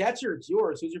 Bobby, catcher, it's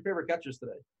yours. Who's your favorite catchers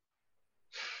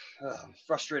today?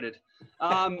 Frustrated.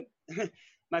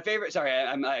 My favorite, sorry,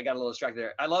 I got a little distracted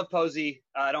there. I love Posey.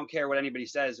 I don't care what anybody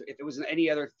says. If it was any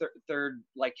other third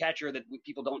catcher that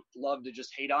people don't love to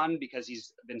just hate on because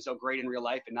he's been so great in real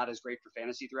life and not as great for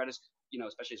fantasy throughout his,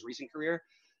 especially his recent career,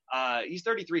 he's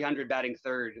 3,300 batting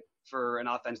third for an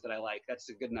offense that I like.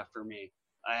 That's good enough for me.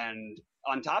 And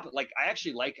on top, I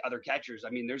actually like other catchers. I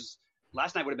mean,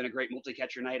 last night would have been a great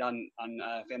multi-catcher night on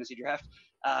Fantasy Draft.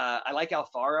 I like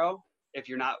Alfaro if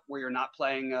you're not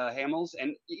playing Hamels,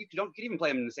 and you can even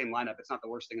play him in the same lineup. It's not the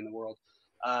worst thing in the world.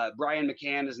 Brian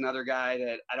McCann is another guy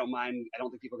that I don't mind. I don't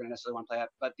think people are going to necessarily want to play that,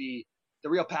 but the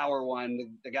real power one,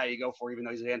 the guy you go for, even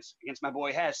though he's against my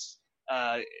boy Hess,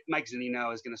 Mike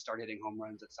Zunino is going to start hitting home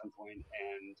runs at some point,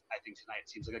 and I think tonight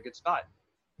seems like a good spot.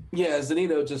 Yeah,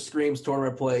 Zunino just screams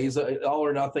tournament play. He's all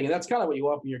or nothing, and that's kind of what you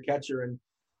want from your catcher. And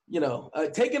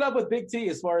take it up with Big T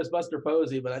as far as Buster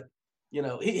Posey, but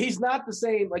he's not the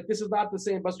same. This is not the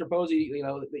same Buster Posey,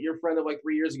 that your friend of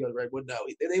 3 years ago, Greg, would know.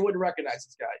 They wouldn't recognize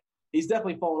this guy. He's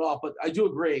definitely fallen off, but I do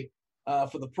agree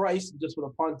for the price, just for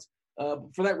the punt.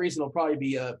 For that reason, it'll probably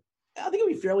be I think it'll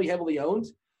be fairly heavily owned.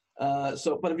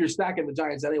 But if you're stacking the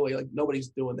Giants anyway, nobody's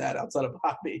doing that outside of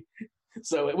Bobby.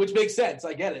 So, which makes sense.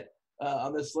 I get it.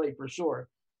 On this slate for sure.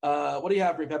 What do you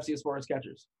have for Pepsi as far as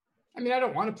catchers? I mean, I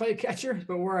don't want to play catcher,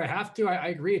 but where I have to, I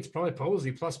agree. It's probably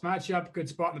Posey. Plus matchup, good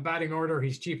spot in the batting order.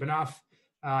 He's cheap enough.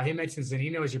 He mentioned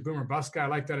Zunino as your boomer bust guy. I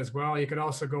like that as well. You could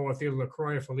also go with either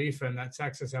LaCroix or Felifa in that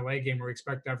Texas-LA game where we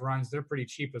expect to have runs. They're pretty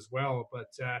cheap as well.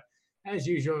 But as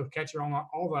usual, catcher, not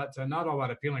all that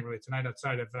appealing really tonight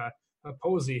outside of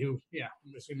Posey, who,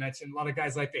 as we mentioned, a lot of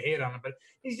guys like to hate on him, but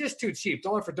he's just too cheap.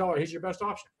 Dollar for dollar, he's your best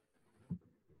option.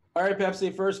 All right,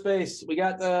 Pepsi, first base. We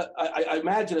got I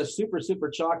imagine a super, super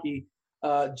chalky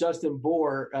Justin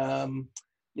Bour.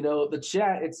 the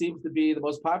chat, it seems to be the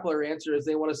most popular answer is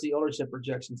they want to see ownership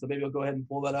projections. So maybe we'll go ahead and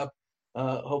pull that up.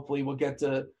 Hopefully we'll get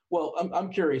to – well, I'm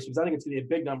curious because I think it's going to be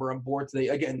a big number on board today.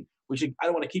 Again, I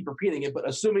don't want to keep repeating it, but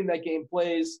assuming that game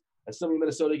plays, assuming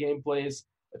Minnesota game plays,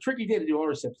 a tricky day to do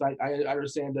ownerships. I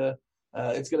understand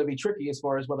it's going to be tricky as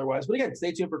far as weather-wise. But again,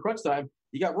 stay tuned for Crunch Time.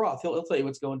 You got Roth. He'll tell you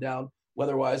what's going down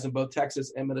weather-wise in both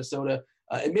Texas and Minnesota.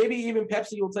 And maybe even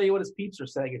Pepsi will tell you what his peeps are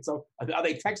saying. So are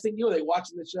they texting you? Are they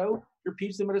watching the show? Your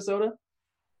peeps in Minnesota?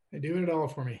 They're doing it all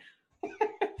for me.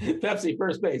 Pepsi,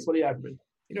 first base. What do you have for me?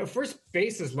 First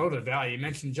base is loaded value. You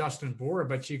mentioned Justin Bour,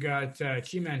 but you got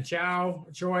Chi-Man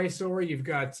Choi, you've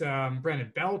got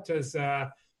Brandon Belt, as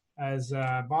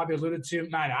Bobby alluded to.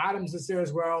 Matt Adams is there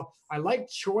as well. I like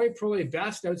Choi probably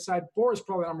best outside. Bour is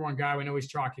probably the number one guy. We know he's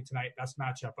chalky tonight. Best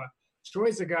matchup. But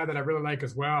Choi's a guy that I really like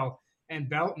as well. And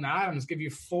Belt and Adams give you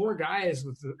four guys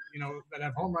with that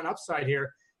have home run upside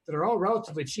here that are all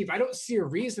relatively cheap. I don't see a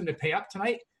reason to pay up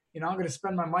tonight. I'm going to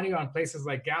spend my money on places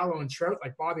like Gallo and Trout,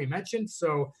 like Bobby mentioned.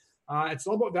 So it's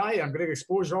all about value. I'm going to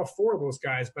expose all four of those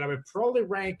guys, but I would probably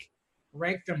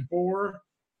rank them Bour,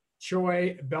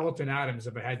 Choi, Belt, and Adams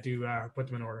if I had to put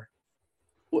them in order.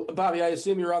 Well, Bobby, I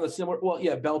assume you're on the similar. Well,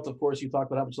 yeah, Belt, of course. You talked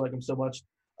about how much you like him so much.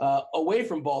 Away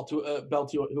from Belt, who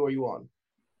are you on?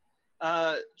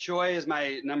 Choi is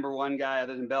my number one guy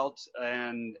other than Belt,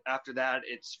 and after that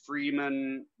it's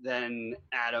Freeman, then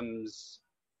Adams.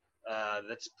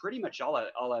 That's pretty much all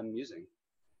I'm using.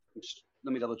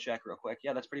 Let me double check real quick.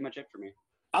 Yeah, that's pretty much it for me.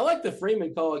 I like the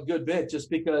Freeman call a good bit just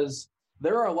because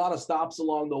there are a lot of stops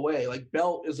along the way. Like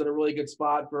Belt is in a really good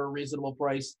spot for a reasonable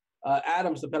price.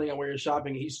 Adams, depending on where you're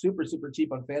shopping, he's super, super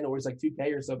cheap on FanDuel. He's like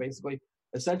 $2K or so, basically.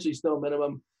 Essentially still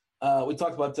minimum. We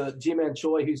talked about Chi-Man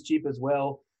Choi, who's cheap as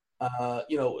well.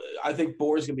 I think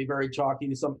Bour is going to be very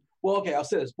chalky. I'll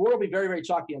say this. Bour will be very, very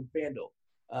chalky on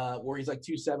FanDuel. Where he's like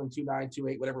 2.7, 2.9,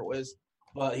 2.8, whatever it was.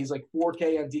 But he's like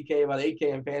 4K on DK, about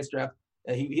 8K on FanStrap.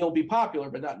 He'll be popular,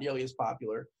 but not nearly as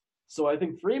popular. So I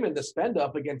think Freeman to spend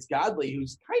up against Godley,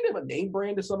 who's kind of a name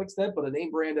brand to some extent, but a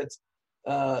name brand that's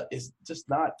is just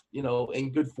not,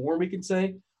 in good form, we can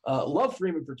say. Love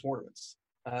Freeman for tournaments.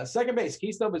 Second base,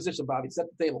 keystone position, Bobby. Set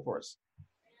the table for us.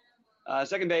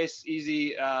 Second base,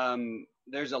 easy.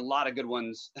 There's a lot of good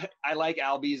ones. I like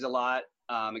Albies a lot.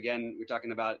 Again, we're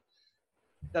talking about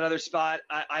that other spot.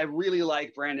 I really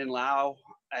like Brandon Lau.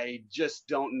 I just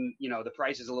don't, the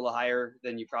price is a little higher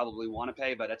than you probably want to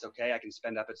pay, but that's okay. I can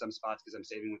spend up at some spots because I'm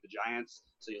saving with the Giants.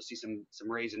 So you'll see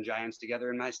some Rays and Giants together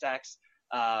in my stacks.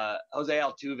 Jose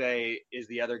Altuve is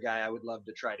the other guy I would love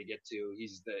to try to get to.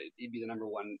 He'd be the number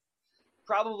one,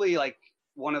 probably like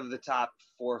one of the top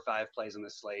 4 or 5 plays on the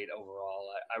slate overall.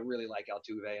 I really like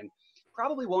Altuve and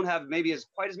probably won't have maybe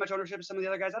quite as much ownership as some of the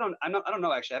other guys. I don't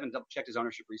know actually. I haven't double checked his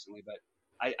ownership recently, but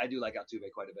I do like Altuve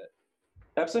quite a bit.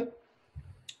 Pepsi?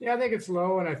 Yeah, I think it's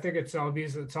low, and I think it's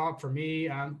Albies at the top for me.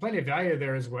 Plenty of value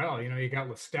there as well. You got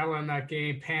La Stella in that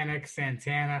game, Panic,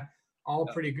 Santana, all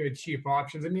pretty good cheap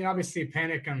options. I mean, obviously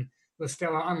Panic and La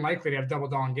Stella unlikely to have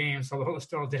double-down games, although La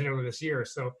Stella did it over this year.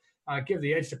 So give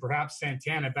the edge to perhaps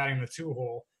Santana batting the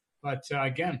 2-hole. But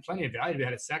again, plenty of value to be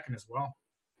had at second as well.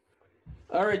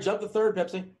 All right, jump to third,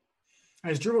 Pepsi.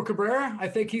 As Drupal Cabrera, I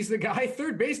think he's the guy.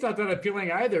 Third base, not that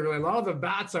appealing either. Really, a lot of the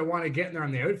bats I want to get in there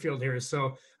on the outfield here.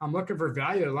 So I'm looking for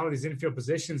value at a lot of these infield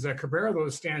positions. Cabrera, though,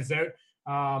 stands out.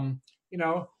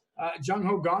 Jung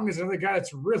Ho Gong is another guy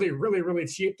that's really, really, really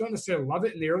cheap. Don't necessarily love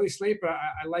it in the early slate, but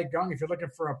I like Gong if you're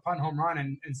looking for a punt home run.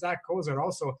 And Zach Kozar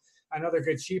also another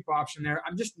good cheap option there.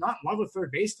 I'm just not in love with third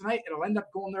base tonight. It'll end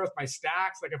up going there with my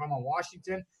stacks. Like if I'm on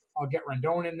Washington, I'll get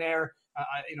Rendon in there.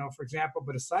 For example,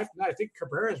 but aside from that, I think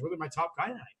Cabrera is really my top guy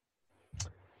tonight.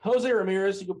 Jose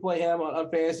Ramirez, you can play him on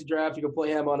fantasy draft. You can play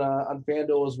him on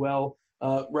FanDuel as well.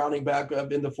 Rounding back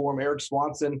up into form, Eric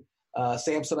Swanson,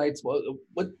 Samsonites.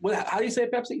 What? How do you say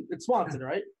it, Pepsi? It's Swanson,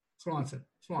 right? Swanson.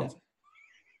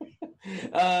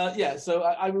 Yeah. So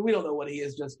I mean, we don't know what he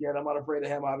is just yet. I'm not afraid of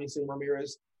him. Obviously,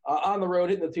 Ramirez on the road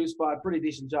hitting the 2 spot, pretty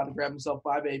decent job to grab himself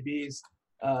 5 ABs.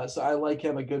 So I like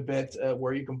him a good bit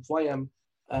where you can play him.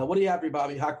 What do you have for you,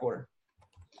 Bobby? Hot corner.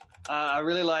 I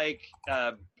really like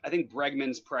I think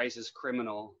Bregman's price is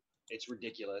criminal. It's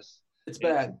ridiculous. It's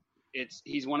bad.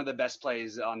 He's one of the best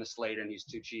plays on the slate, and he's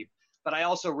too cheap. But I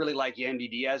also really like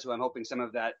Yandy Diaz, who I'm hoping some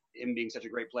of that, him being such a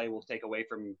great play, will take away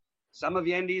from some of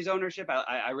Yandy's ownership.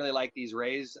 I really like these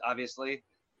Rays, obviously.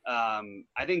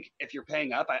 I think if you're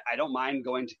paying up, I don't mind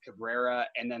going to Cabrera,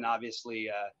 and then obviously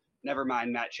never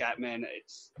mind Matt Chapman.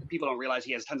 People don't realize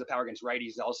he has tons of power against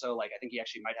righties also. Like I think he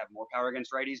actually might have more power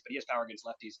against righties, but he has power against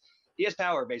lefties. He has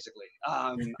power, basically.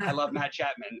 I love Matt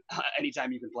Chapman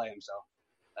anytime you can play him, so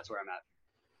that's where I'm at.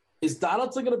 Is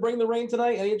Donaldson going to bring the rain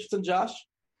tonight? Any interest in Josh?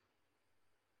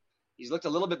 He's looked a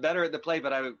little bit better at the plate,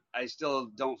 but I still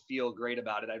don't feel great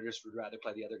about it. I just would rather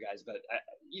play the other guys. But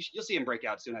you'll see him break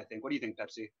out soon, I think. What do you think,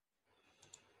 Pepsi?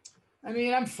 I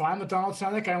mean, I'm fine with Donaldson.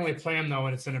 I think I only play him, though,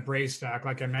 when it's in a Braves stack.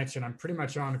 Like I mentioned, I'm pretty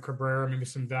much on Cabrera, maybe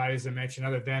some values I mentioned,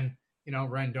 other than,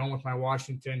 Rendon with my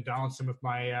Washington, Donaldson with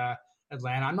my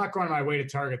Atlanta. I'm not going my way to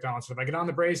target Donaldson. If I get on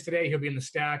the Braves today, he'll be in the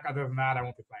stack. Other than that, I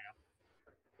won't be playing him.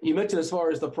 You mentioned as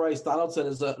far as the price, Donaldson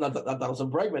is not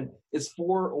Donaldson. Bregman is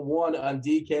 4-1 on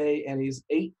DK, and he's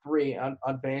 8-3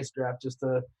 on FanStrap.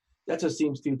 That just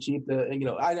seems too cheap. I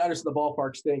understand the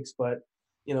ballpark stinks, but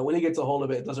when he gets a hold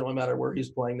of it, it doesn't really matter where he's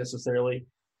playing necessarily.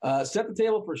 Set the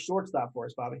table for shortstop for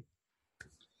us, Bobby.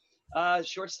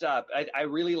 Shortstop, I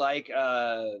really like.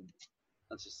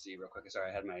 Let's just see real quick.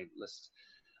 Sorry, I had my list.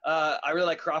 I really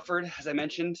like Crawford, as I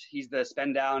mentioned. He's the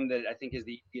spend down that I think is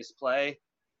the easiest play,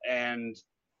 and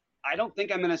I don't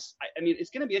think I'm going to – I mean,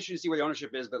 it's going to be interesting to see where the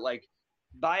ownership is, but, like,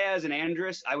 Baez and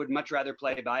Andrus, I would much rather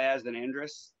play Baez than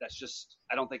Andrus. That's just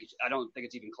 – I don't think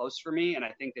it's even close for me, and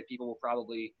I think that people will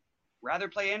probably rather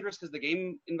play Andrus because of the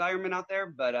game environment out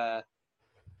there. But I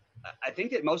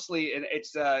think that mostly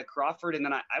it's Crawford, and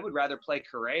then I would rather play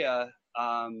Correa,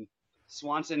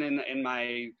 Swanson in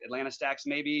my Atlanta stacks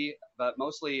maybe, but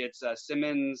mostly it's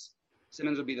Simmons.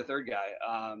 Simmons would be the third guy.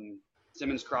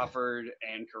 Simmons, Crawford,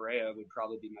 and Correa would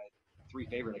probably be my three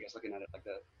favorite, I guess, looking at it like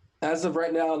that. As of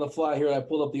right now on the fly here, I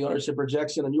pulled up the ownership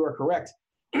projection, and you are correct.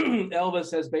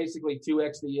 Elvis has basically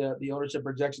 2x the ownership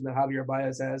projection that Javier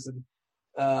Baez has. And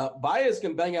Baez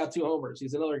can bang out 2 homers.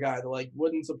 He's another guy that,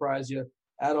 wouldn't surprise you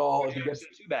at all. If he gets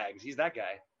 2 bags. He's that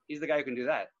guy. He's the guy who can do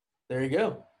that. There you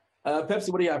go.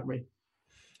 Pepsi, what do you have for me?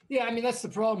 Yeah, I mean, that's the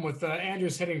problem with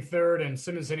Andrus hitting third and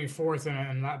Simmons hitting fourth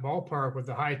in that ballpark with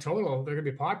the high total. They're going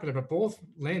to be popular, but both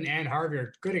Lynn and Harvey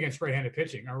are good against right-handed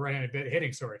pitching, or right-handed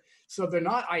hitting, sorry. So they're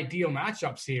not ideal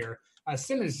matchups here.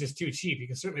 Simmons is just too cheap. You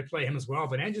can certainly play him as well,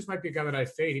 but Andrus might be a guy that I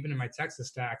fade, even in my Texas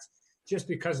stacks, just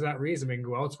because of that reason. We can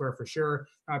go elsewhere for sure.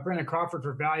 Brandon Crawford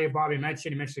for value. Bobby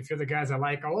mentioned. He mentioned a few of the guys I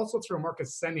like. I'll also throw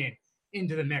Marcus Semien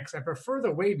into the mix. I prefer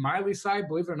the Wade Miley side,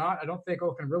 believe it or not. I don't think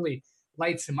Oakland really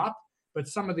lights him up. But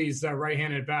some of these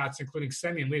right-handed bats, including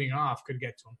Semien leading off, could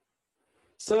get to him.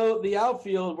 So the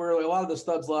outfield, where a lot of the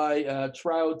studs lie,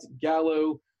 Trout,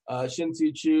 Gallo,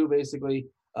 Shin-Soo Choo, basically.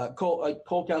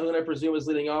 Cole Calhoun, I presume, is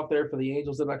leading off there for the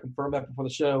Angels. Did not confirm that before the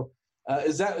show.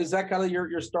 Is that kind of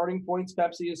your starting points,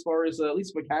 Pepsi, as far as at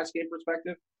least from a cash game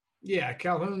perspective? Yeah,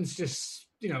 Calhoun's just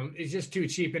he's just too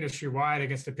cheap industry-wide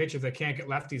against a pitcher that can't get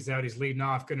lefties out. He's leading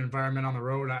off, good environment on the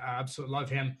road. I absolutely love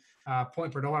him.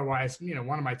 Point per dollar-wise,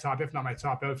 one of my top, if not my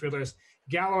top outfielders.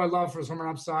 Gallo I love for his home run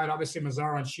upside. Obviously,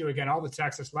 Mazzaro and Choo, again, all the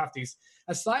Texas lefties.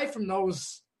 Aside from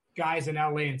those guys in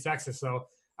L.A. and Texas, though,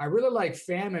 I really like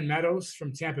Pham and Meadows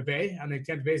from Tampa Bay. I think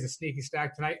Tampa Bay is a sneaky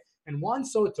stack tonight. And Juan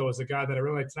Soto is a guy that I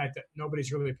really like tonight that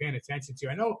nobody's really paying attention to.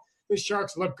 I know the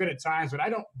Sharks look good at times, but I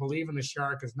don't believe in the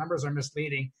Shark because numbers are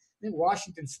misleading. I think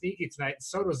Washington's sneaky tonight.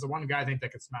 Soto's the one guy I think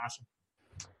that could smash him.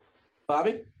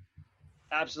 Bobby?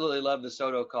 Absolutely love the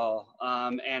Soto call,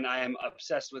 and I am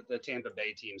obsessed with the Tampa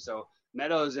Bay team. So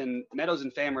Meadows and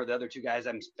Pham are the other 2 guys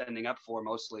I'm spending up for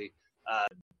mostly.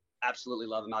 Absolutely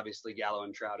love them. Obviously, Gallo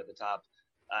and Trout at the top.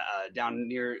 Down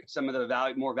near some of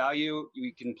the more value,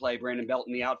 you can play Brandon Belt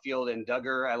in the outfield, and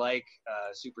Duggar I like.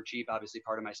 Super cheap, obviously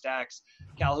part of my stacks.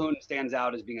 Calhoun stands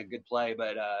out as being a good play,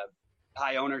 but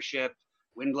high ownership,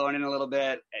 wind blowing in a little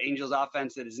bit. Angels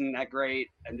offense that isn't that great.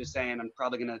 I'm just saying I'm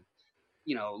probably going to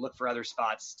look for other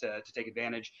spots to take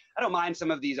advantage. I don't mind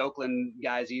some of these Oakland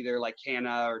guys either, like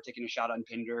Canna or taking a shot on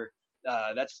Pinder.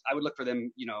 I would look for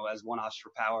them, as one-offs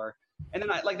for power. And then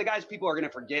the guys people are going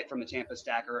to forget from the Tampa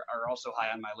stack are also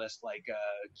high on my list, like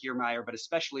Kiermaier, but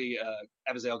especially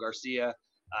Abizail Garcia.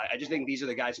 I just think these are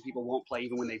the guys who people won't play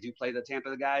even when they do play the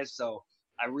Tampa guys. So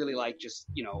I really like just,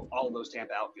 all of those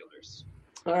Tampa outfielders.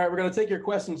 All right, we're going to take your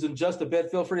questions in just a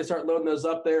bit. Feel free to start loading those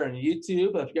up there on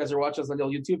YouTube. If you guys are watching us on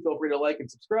YouTube, feel free to like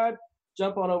and subscribe.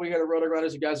 Jump on over here to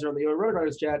RotoGrinders. You guys are on the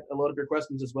RotoGrinders chat. Load up your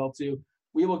questions as well, too.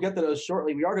 We will get to those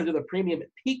shortly. We are going to do the premium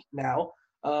peak now,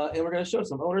 and we're going to show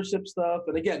some ownership stuff.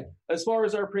 And, again, as far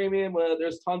as our premium,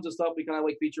 there's tons of stuff. We kind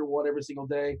of feature one every single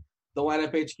day. The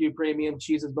Lineup HQ premium,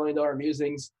 Cheese's $1 Million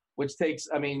Musings, which takes,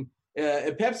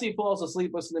 if Pepsi falls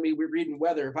asleep listening to me, we're reading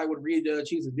weather. If I would read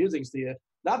Cheese's Musings to you,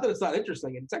 not that it's not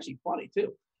interesting, and it's actually funny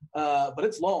too, but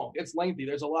it's long, it's lengthy.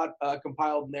 There's a lot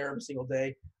compiled in there every single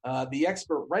day. The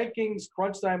expert rankings,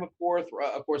 crunch time, of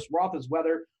course, Roth's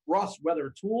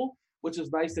weather tool, which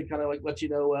is nice to kind of let you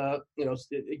know,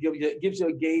 it gives you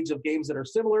a gauge of games that are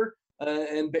similar,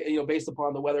 and based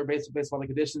upon the weather, based upon the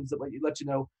conditions, that let you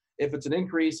know if it's an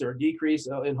increase or a decrease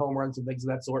in home runs and things of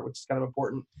that sort, which is kind of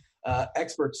important.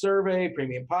 Expert survey,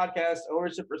 premium podcast,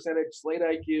 ownership percentage, slate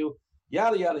IQ,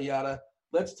 yada, yada, yada.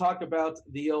 Let's talk about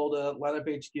the old lineup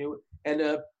HQ.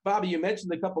 And Bobby, you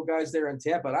mentioned a couple guys there in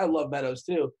Tampa, and I love Meadows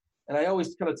too. And I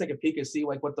always kind of take a peek and see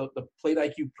like what the plate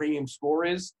IQ premium score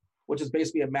is, which is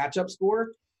basically a matchup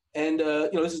score. And,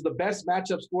 this is the best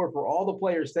matchup score for all the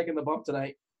players taking the bump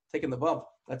tonight. Taking the bump.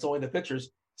 That's only the pitchers.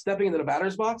 Stepping into the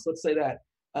batter's box, let's say that.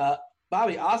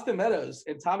 Bobby, Austin Meadows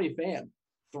and Tommy Pham,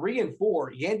 3 and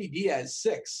 4. Yandy Diaz,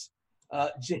 6.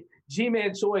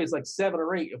 G-Man Choi is like 7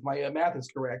 or 8, if my math is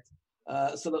correct.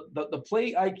 So the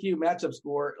plate IQ matchup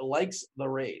score likes the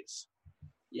Rays.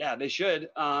 Yeah, they should.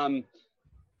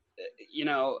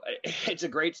 It's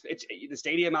the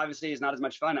stadium obviously is not as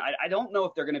much fun. I don't know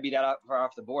if they're going to be that far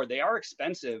off the board. They are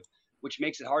expensive, which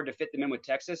makes it hard to fit them in with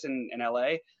Texas and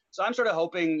LA. So I'm sort of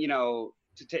hoping,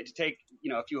 to take,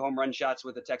 a few home run shots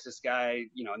with a Texas guy,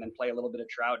 and then play a little bit of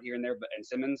Trout here and there, and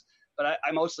Simmons. But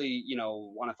I mostly,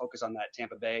 want to focus on that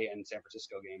Tampa Bay and San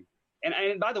Francisco game.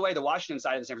 And by the way, the Washington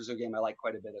side of the San Francisco game I like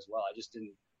quite a bit as well. I just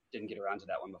didn't get around to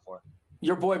that one before.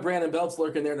 Your boy Brandon Belt's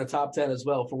lurking there in the top 10 as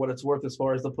well, for what it's worth as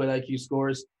far as the plate IQ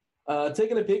scores.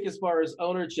 Taking a peek as far as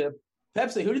ownership,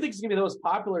 Pepsi, who do you think is going to be the most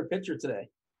popular pitcher today?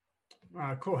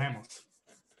 Cole Hamels.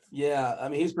 Yeah, I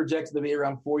mean, he's projected to be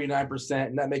around 49%,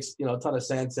 and that makes, a ton of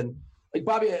sense. And, like,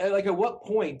 Bobby, like, at what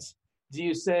point do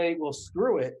you say, well,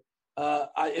 screw it,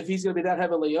 if he's going to be that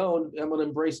heavily owned, I'm going to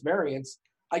embrace variance?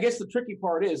 I guess the tricky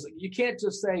part is you can't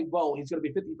just say, well, he's going to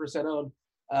be 50% owned.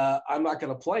 I'm not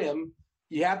going to play him.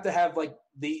 You have to have like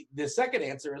the second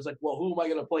answer is like, well, who am I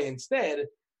going to play instead?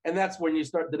 And that's when you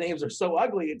start, the names are so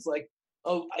ugly. It's like,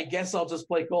 oh, I guess I'll just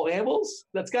play Cole Hamels.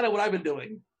 That's kind of what I've been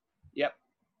doing. Yep.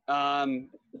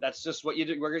 That's just what you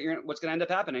do. What's going to end up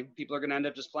happening. People are going to end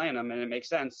up just playing them, and it makes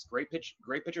sense. Great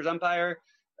pitcher's umpire,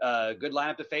 good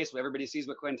lineup to face. Everybody sees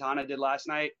what Quintana did last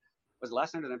night. Was it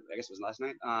last night? I guess it was last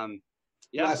night.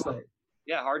 Last night.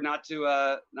 Yeah, hard not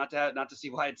to see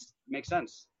why it makes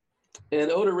sense.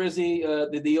 And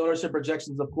Odorizzi, the ownership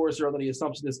projections, of course, are under the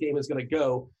assumption this game is going to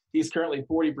go. He's currently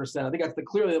 40%. I think that's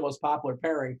clearly the most popular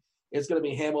pairing. It's going to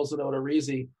be Hamels and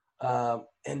Odorizzi.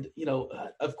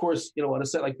 Of course, on a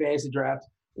set like Fantasy Draft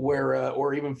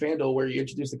or even FanDuel, where you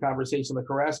introduce the conversation with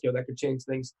Carrasco, that could change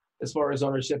things as far as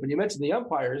ownership. And you mentioned the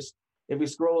umpires. If we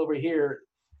scroll over here,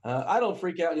 I don't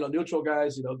freak out, neutral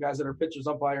guys, guys that are pitchers,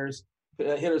 umpires,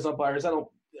 hitters, umpires. I don't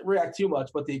react too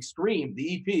much, but the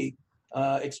EP,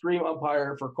 extreme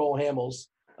umpire for Cole Hamels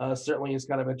certainly is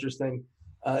kind of interesting.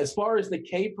 As far as the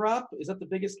K prop, is that the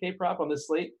biggest K prop on this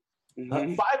slate?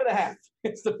 Mm-hmm. 5.5.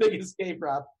 It's the biggest K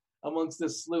prop amongst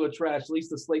this slew of trash, at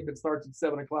least the slate that starts at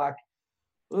 7 o'clock.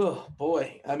 Oh,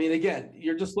 boy. I mean, again,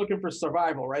 you're just looking for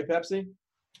survival, right, Pepsi?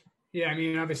 Yeah, I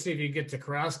mean, obviously, if you get to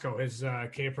Carrasco, his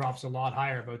K-prop's a lot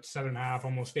higher, about 7.5,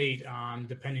 almost 8,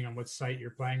 depending on what site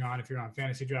you're playing on. If you're on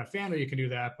Fantasy Draft FanDuel, you can do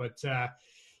that. But,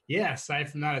 aside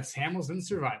from that, it's Hamels and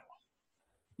survival.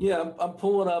 Yeah, I'm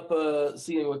pulling up,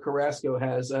 seeing what Carrasco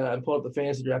has. I'm pulling up the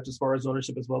Fantasy Draft as far as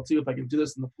ownership as well, too, if I can do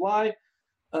this in the fly.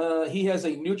 He has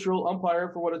a neutral umpire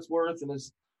for what it's worth, and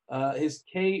his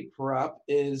K-prop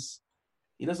is –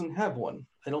 he doesn't have one.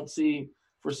 I don't see –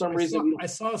 for some reason, I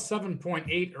saw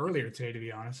 7.8 earlier today, to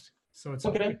be honest. So it's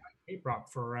okay. A prop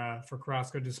for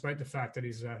Carrasco, despite the fact that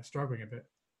he's struggling a bit.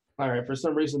 All right. For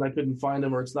some reason, I couldn't find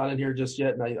him, or it's not in here just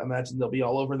yet, and I imagine they'll be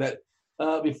all over that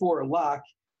before lock.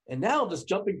 And now I'm just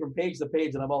jumping from page to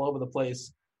page, and I'm all over the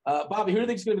place. Bobby, who do you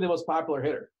think is going to be the most popular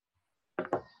hitter?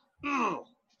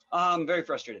 I'm very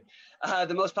frustrated.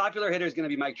 The most popular hitter is going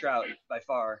to be Mike Trout by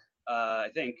far, I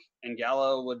think, and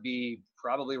Gallo would be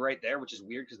probably right there, which is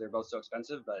weird because they're both so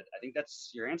expensive, but I think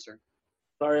that's your answer.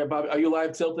 Sorry, Bobby, are you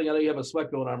live tilting? I know you have a sweat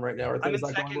going on right now. I'm in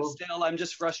second still. I'm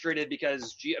just frustrated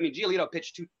because, Giolito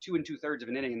pitched two and 2/3 of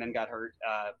an inning and then got hurt.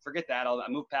 Forget that. I'll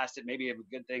move past it. Maybe a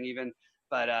good thing even,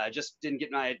 but just didn't get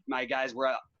my guys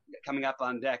were coming up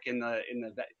on deck in the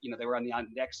they were on the on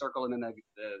deck circle and then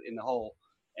in the hole,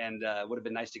 and would have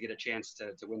been nice to get a chance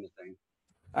to win the thing.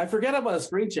 I forget I'm on a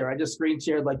screen share. I just screen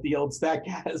shared like the old stat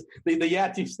guys,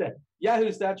 the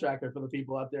Yahoo stat tracker for the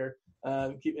people out there.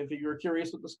 If you're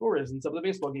curious what the score is and some of the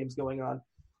baseball games going on.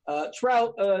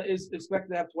 Trout is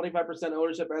expected to have 25%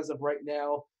 ownership as of right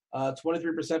now.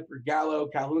 23% for Gallo.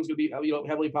 Calhoun's going to be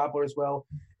heavily popular as well.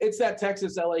 It's that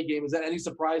Texas-LA game. Is that any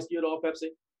surprise to you at all, Pepsi?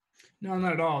 No,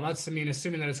 not at all. Assuming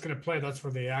that it's going to play, that's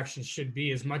where the action should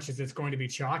be. As much as it's going to be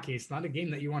chalky, it's not a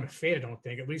game that you want to fade, I don't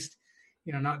think. At least,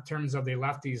 not in terms of the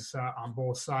lefties on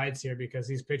both sides here, because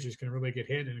these pitchers can really get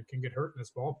hit and it can get hurt in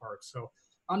this ballpark. So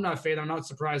I'm not fading. I'm not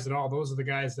surprised at all. Those are the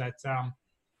guys that,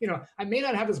 I may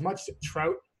not have as much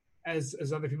Trout as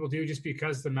other people do, just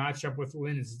because the matchup with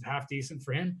Lynn is half decent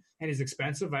for him and he's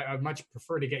expensive. I'd much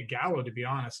prefer to get Gallo, to be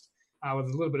honest, with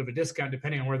a little bit of a discount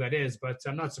depending on where that is. But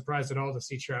I'm not surprised at all to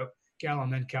see Trout, Gallo,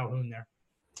 and then Calhoun there.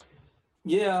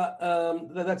 Yeah,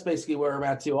 that's basically where I'm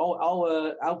at too.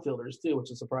 All outfielders too,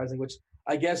 which is surprising. Which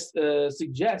I guess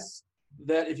suggests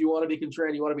that if you want to be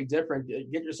contrarian, you want to be different,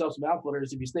 get yourself some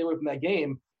outfielders. If you stay away from that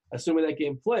game, assuming that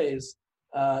game plays,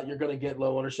 you're going to get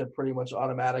low ownership pretty much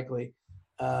automatically.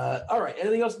 All right.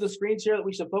 Anything else on the screen share that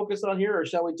we should focus on here, or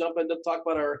shall we jump in to talk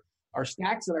about our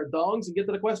stacks and our dongs and get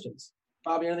to the questions?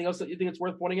 Bobby, anything else that you think it's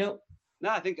worth pointing out? No,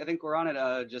 I think we're on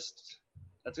it. Just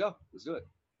let's go. Let's do it.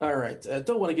 All right.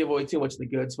 Don't want to give away too much of the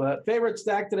goods, but favorite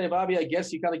stack today, Bobby. I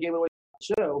guess you kind of gave it away on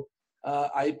the show.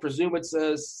 I presume it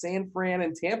says San Fran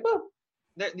and Tampa.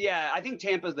 Yeah, I think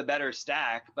Tampa's the better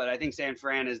stack, but I think San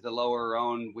Fran is the lower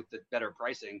owned with the better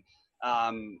pricing.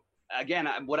 Again,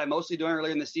 what I'm mostly doing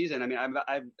earlier in the season, I mean,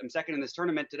 I'm second in this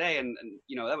tournament today, and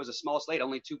that was a small slate,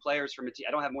 only 2 players from a team.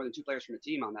 I don't have more than 2 players from a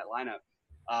team on that lineup.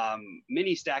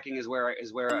 Mini stacking is where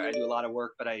I do a lot of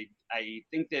work, but I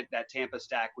think that Tampa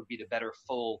stack would be the better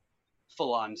full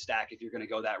on stack if you're going to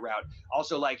go that route.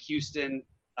 Also, like Houston,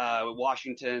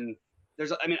 Washington.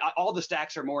 All the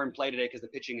stacks are more in play today because the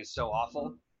pitching is so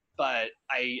awful. But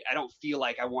I don't feel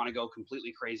like I want to go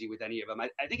completely crazy with any of them.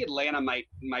 I think Atlanta might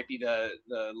be the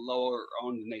lower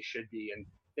owned than they should be, and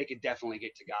they could definitely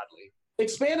get to Godley.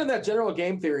 Expand on that general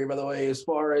game theory, by the way, as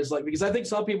far as because I think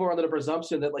some people are under the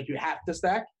presumption that you have to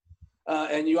stack,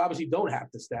 and you obviously don't have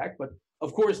to stack. But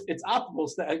of course, it's optimal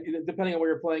stack depending on where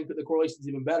you're playing. The correlation is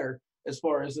even better as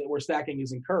far as where stacking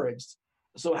is encouraged.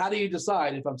 So how do you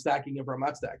decide if I'm stacking or if I'm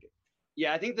not stacking?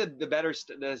 Yeah, I think the better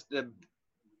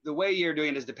the way you're doing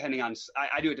it is depending on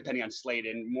I do it depending on slate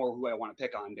and more who I want to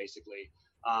pick on, basically.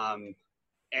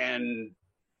 And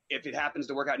if it happens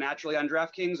to work out naturally on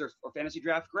DraftKings or Fantasy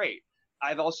Draft, great.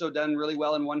 I've also done really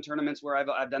well in one tournaments where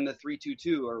I've done the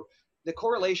 3-2-2, or the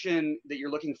correlation that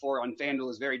you're looking for on FanDuel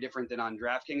is very different than on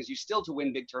DraftKings. You still, to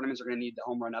win big tournaments, are going to need the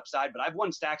home run upside. But I've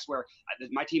won stacks where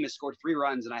my team has scored 3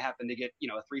 runs and I happen to get,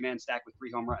 a 3-man stack with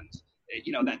 3 home runs.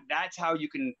 That's how you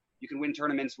can win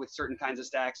tournaments with certain kinds of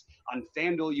stacks. On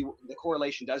FanDuel, the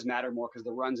correlation does matter more because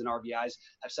the runs and RBIs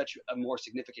have such a more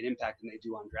significant impact than they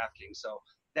do on DraftKings. So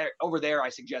over there, I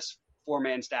suggest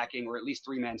 4-man stacking or at least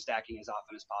 3-man stacking as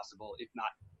often as possible. If not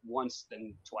once,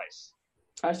 then twice.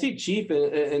 I see Chief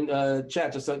in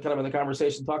chat, just kind of in the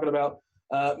conversation, talking about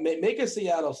make a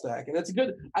Seattle stack, and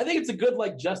I think it's a good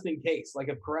just in case,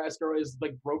 if Carrasco is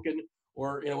broken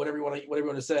or whatever you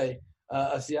want to say.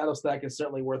 A Seattle stack is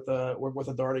certainly worth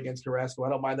a dart against Carrasco. I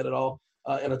don't mind that at all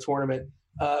in a tournament.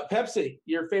 Pepsi,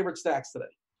 your favorite stacks today?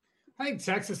 I think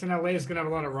Texas and LA is going to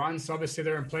have a lot of runs. So obviously,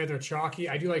 they're in play. They're chalky.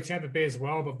 I do like Tampa Bay as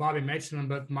well, but Bobby mentioned them.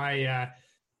 But my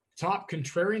top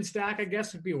contrarian stack, I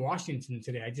guess, would be Washington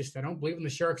today. I don't believe in the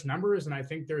Sharks' numbers, and I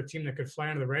think they're a team that could fly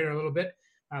under the radar a little bit.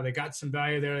 They got some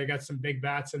value there. They got some big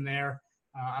bats in there.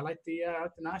 I like the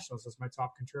Nationals as my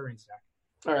top contrarian stack.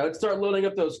 All right, let's start loading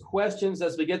up those questions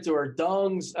as we get to our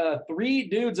dongs. 3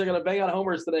 dudes are going to bang out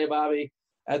homers today, Bobby,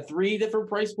 at 3 different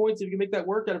price points. If you can make that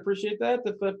work, I'd appreciate that.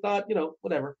 If not,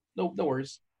 whatever. No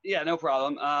worries. Yeah, no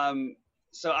problem.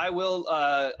 So I will.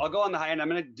 I'll go on the high end. I'm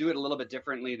going to do it a little bit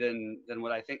differently than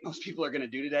what I think most people are going to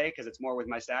do today because it's more with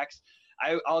my stacks.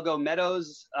 I'll go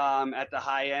Meadows at the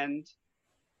high end.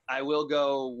 I will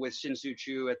go with Shin-Soo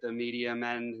Choo at the medium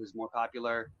end, who's more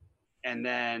popular. And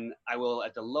then I will,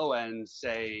 at the low end,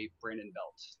 say Brandon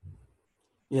Belt.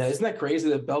 Yeah, isn't that crazy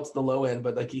that Belt's the low end,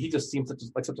 but he just seems such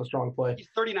a strong play. He's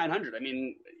 3,900. I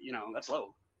mean, that's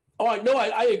low. Oh, no,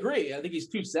 I agree. I think he's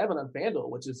 2.7 on FanDuel,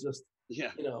 which is just you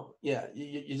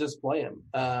just play him,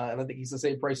 and I think he's the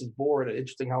same price as Board.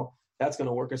 Interesting how that's going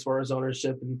to work as far as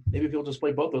ownership, and maybe people just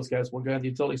play both those guys, one guy on the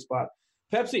utility spot.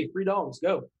 Pepsi, 3 dongs,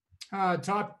 go.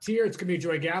 Top tier, it's going to be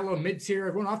Joey Gallo. Mid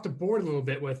tier, going off the board a little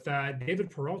bit with David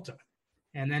Peralta.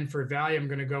 And then for value, I'm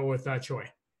going to go with Choi.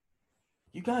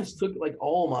 You guys took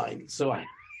all mine, so I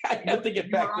have to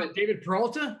get back to David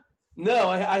Peralta. No,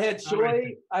 I had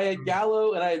Choi, I had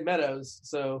Gallo, and I had Meadows.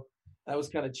 So I was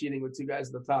kind of cheating with 2 guys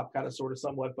at the top, kind of, sort of,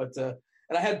 somewhat. But and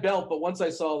I had Belt, but once I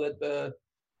saw that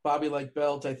Bobby liked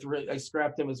Belt, I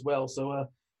scrapped him as well. So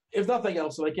if nothing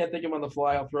else, so I can't think of him on the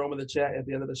fly, I'll throw him in the chat at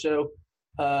the end of the show.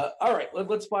 All right,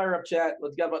 let's fire up chat.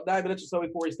 Let's got about 9 minutes or so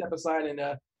before we step aside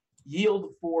and yield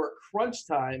for crunch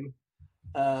time.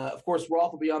 Of course,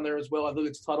 Roth will be on there as well. I believe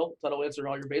it's Tuttle answering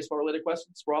all your baseball-related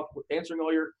questions. Roth answering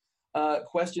all your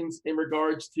questions in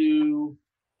regards to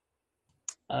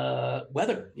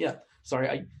weather. Yeah,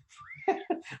 sorry.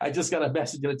 I just got a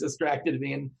message and it distracted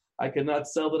me, and I could not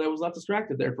sell that I was not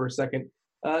distracted there for a second.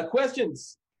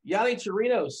 Questions. Yanni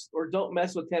Chirinos or don't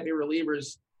mess with Tampa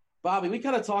relievers. Bobby, we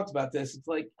kind of talked about this. It's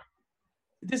like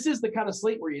this is the kind of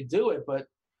slate where you do it, but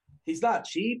he's not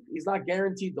cheap. He's not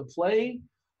guaranteed to play.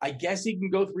 I guess he can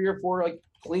go 3 or 4 like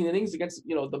clean innings against,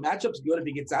 the matchup's good if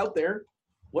he gets out there.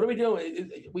 What are we doing?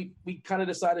 We kind of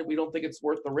decided we don't think it's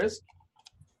worth the risk.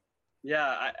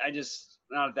 Yeah, I just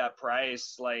not at that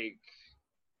price. Like,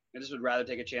 I just would rather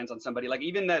take a chance on somebody. Like,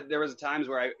 even that there was times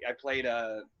where I played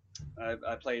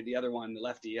I played the other one, the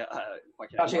lefty.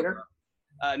 Josh Hader?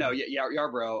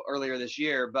 Yarbrough earlier this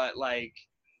year. But like,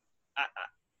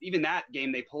 even that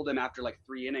game, they pulled him after like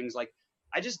 3 innings. Like,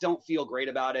 I just don't feel great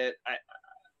about it.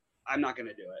 I'm not going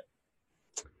to do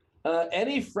it.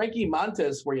 Any Frankie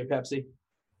Montes for you, Pepsi?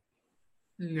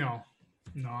 No,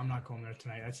 I'm not going there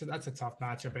tonight. That's a tough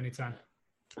matchup anytime.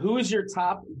 Who is your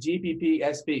top GPP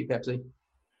SP, Pepsi?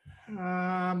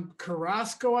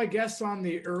 Carrasco, I guess, on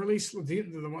the early,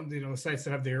 the one, the sites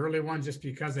that have the early one, just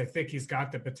because I think he's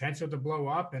got the potential to blow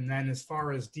up. And then as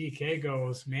far as DK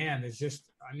goes, man, there's just,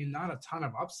 not a ton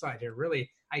of upside here, really.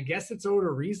 I guess it's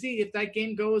Odorizzi. If that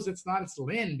game goes, it's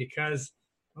Lynn, because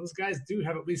those guys do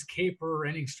have at least caper or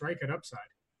inning strikeout upside.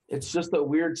 It's just a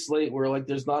weird slate where, like,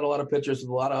 there's not a lot of pitchers with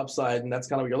a lot of upside, and that's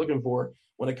kind of what you're looking for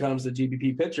when it comes to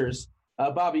GPP pitchers.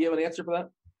 Bobby, you have an answer for that?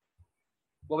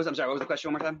 What was the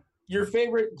question one more time? Your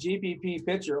favorite GPP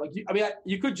pitcher? Like,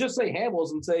 you could just say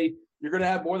Hamels and say you're going to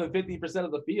have more than 50%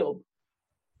 of the field.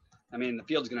 The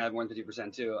field's going to have more than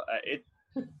 50% too.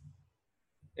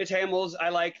 It's Hamels. I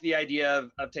like the idea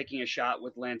of taking a shot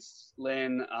with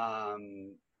Lynn.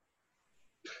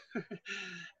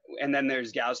 And then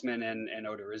there's Gausman and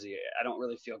Odorizzi. I don't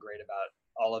really feel great about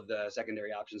all of the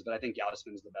secondary options, but I think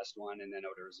Gausman's the best one, and then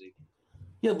Odorizzi.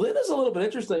 Yeah, Lynn is a little bit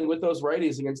interesting with those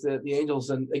righties against the Angels.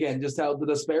 And, again, just how the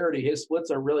disparity, his splits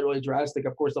are really, really drastic.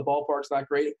 Of course, the ballpark's not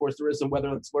great. Of course, there is some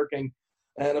weather that's lurking.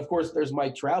 And, of course, there's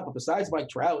Mike Trout. But besides Mike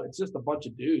Trout, it's just a bunch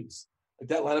of dudes. Like,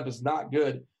 that lineup is not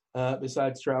good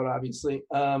besides Trout, obviously.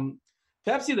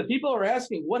 Pepsi, the people are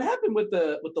asking, what happened with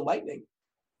the Lightning?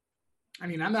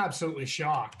 I'm absolutely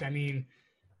shocked.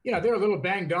 They're a little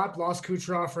banged up, lost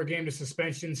Kucherov for a game to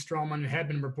suspension. Stroman and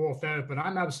Hedman were both out, but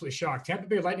I'm absolutely shocked. Tampa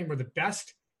Bay Lightning were the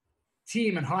best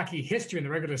team in hockey history in the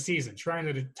regular season,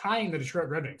 tying the Detroit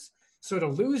Red Wings. So to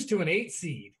lose to an 8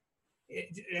 seed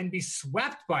and be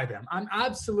swept by them, I'm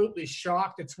absolutely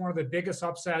shocked. It's one of the biggest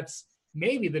upsets,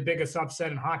 maybe the biggest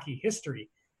upset in hockey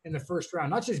history in the first round.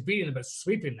 Not just beating them, but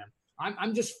sweeping them.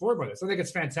 I'm just floored by this. I think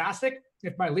it's fantastic.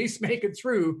 If my Leafs make it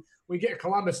through, we get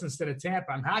Columbus instead of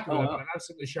Tampa. I'm happy with it, but I'm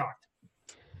absolutely shocked.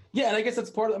 Yeah, and I guess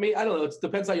that's part of – I don't know. It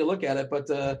depends how you look at it, but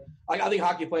I think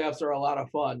hockey playoffs are a lot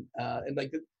of fun. And,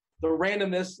 like, the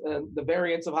randomness and the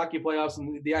variance of hockey playoffs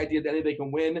and the idea that anybody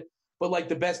can win, but, like,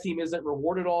 the best team isn't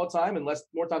rewarded all the time, unless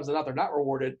more times than not they're not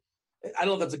rewarded. I don't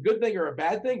know if that's a good thing or a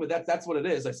bad thing, but that's what it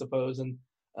is, I suppose. And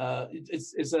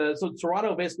so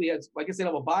Toronto basically has – I guess they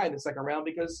don't have a bye in the second round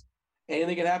because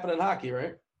anything can happen in hockey,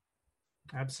 right?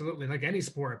 Absolutely, like any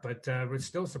sport, but it's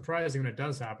still surprising when it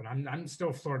does happen. I'm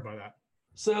still floored by that.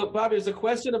 So, Bobby, there's a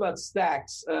question about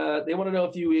stacks. They want to know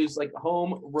if you use like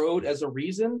home, road as a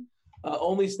reason.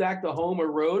 Only stack the home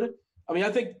or road.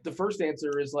 I think the first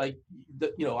answer is like,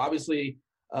 obviously,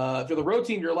 if you're the road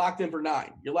team, you're locked in for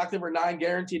 9. You're locked in for 9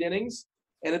 guaranteed innings.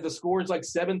 And if the score is like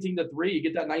 17-3, you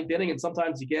get that 9th inning, and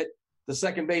sometimes you get the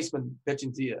second baseman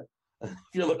pitching to you. If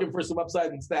you're looking for some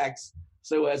upside in stacks.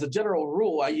 So as a general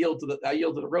rule, I yield to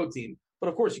the road team. But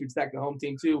of course, you can stack the home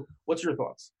team too. What's your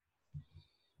thoughts?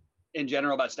 In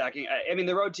general about stacking,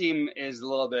 the road team is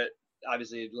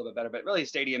obviously a little bit better, but really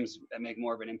stadiums make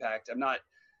more of an impact. I'm not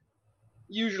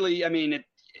usually.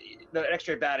 The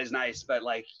extra at bat is nice, but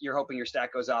like you're hoping your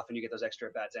stack goes off and you get those extra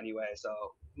at bats anyway. So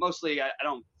mostly, I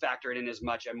don't factor it in as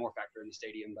much. I more factor in the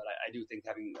stadium, but I do think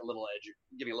having a little edge,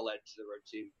 giving a little edge to the road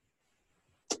team.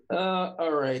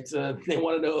 All right. They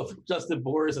want to know if Justin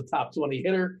Bour is a top 20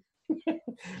 hitter.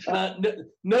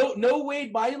 No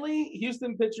Wade Miley.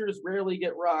 Houston pitchers rarely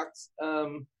get rocked.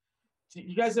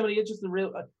 You guys have any interest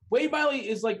in Wade Miley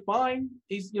is like fine.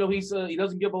 He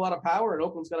doesn't give a lot of power, and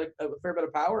Oakland's got a fair bit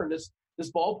of power, and this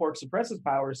ballpark suppresses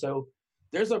power. So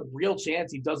there's a real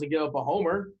chance he doesn't give up a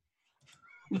homer.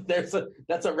 That's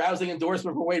a rousing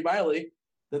endorsement for Wade Miley.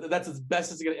 That's as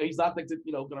best as he's not going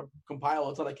to compile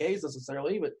a ton of Ks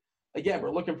necessarily, but again,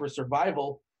 we're looking for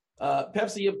survival.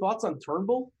 Pepsi, you have thoughts on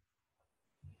Turnbull?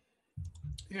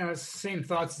 Same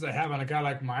thoughts as I have on a guy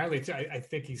like Miley. I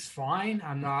think he's fine.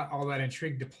 I'm not all that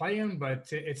intrigued to play him, but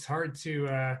it's hard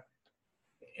to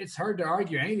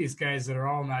argue any of these guys that are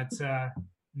all in that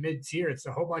mid-tier. It's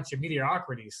a whole bunch of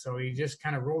mediocrity. So you just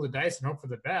kind of roll the dice and hope for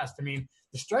the best. The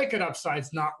strikeout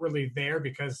upside's not really there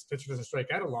because pitcher doesn't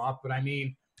strike out a lot, but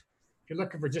you're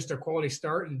looking for just a quality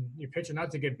start and you're pitching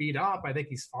not to get beat up, I think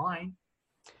he's fine.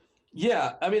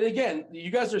 Yeah, I mean, again,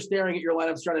 you guys are staring at your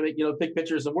lineups, trying to make pick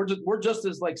pitchers, and we're just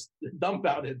as like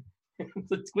dumbfounded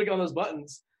to click on those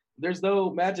buttons. There's no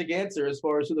magic answer as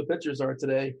far as who the pitchers are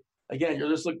today. Again, you're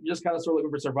just kind of sort of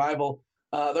looking for survival.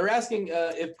 They're asking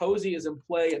if Posey is in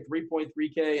play at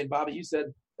 3.3K, and Bobby, you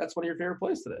said that's one of your favorite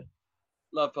plays today.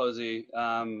 Love Posey.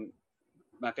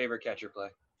 My favorite catcher play.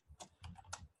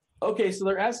 Okay, so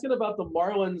they're asking about the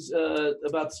Marlins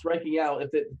about striking out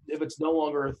if it's no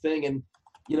longer a thing. And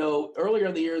earlier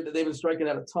in the year they've been striking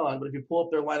out a ton, but if you pull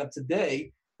up their lineup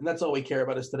today, and that's all we care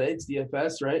about is today, it's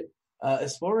DFS, right?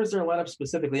 As far as their lineup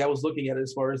specifically, I was looking at it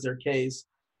as far as their Ks.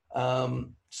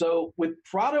 So with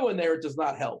Prado in there, it does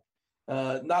not help.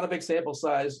 Not a big sample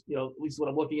size, at least what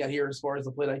I'm looking at here as far as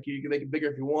the plate IQ. You can make it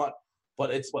bigger if you want, but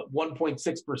it's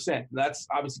 1.6%. That's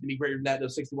obviously going to be greater than that.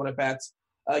 Those 61 at bats.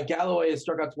 Galloway has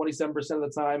struck out 27% of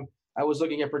the time. I was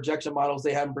looking at projection models.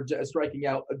 They have him striking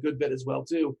out a good bit as well,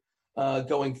 too,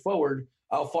 going forward.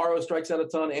 Alfaro strikes out a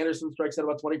ton. Anderson strikes out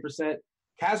about 20%.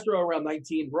 Castro around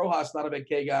 19. Rojas, not a big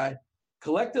K guy.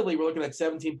 Collectively, we're looking at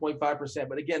 17.5%.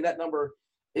 But, again, that number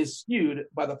is skewed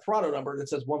by the Prado number that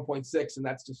says 1.6, and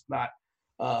that's just not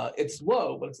it's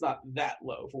low, but it's not that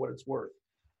low for what it's worth.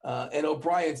 And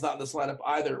O'Brien's not in this lineup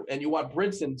either. And you want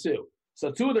Brinson, too. So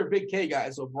two of their big K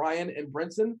guys, O'Brien and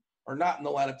Brinson, are not in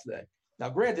the lineup today. Now,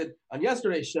 granted, on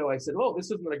yesterday's show, I said, this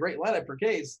isn't a great lineup for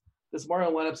Ks. This Mario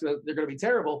lineup's they're going to be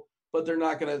terrible, but they're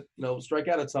not going to strike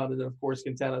out a ton. And then, of course,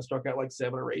 Quintana struck out like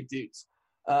 7 or 8 dudes.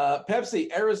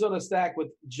 Pepsi, Arizona stack with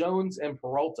Jones and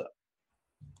Peralta.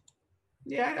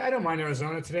 Yeah, I don't mind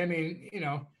Arizona today. I mean,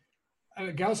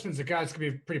 Gausman's a guy that's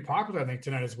going to be pretty popular, I think,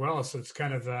 tonight as well. So it's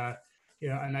kind of a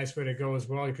nice way to go as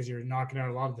well because you're knocking out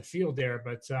a lot of the field there.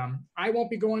 But I won't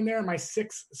be going there in my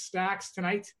 6 stacks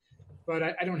tonight, but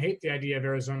I don't hate the idea of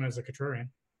Arizona as a contrarian.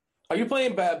 Are you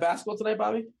playing basketball tonight,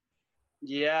 Bobby?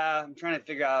 Yeah, I'm trying to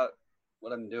figure out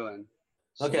what I'm doing.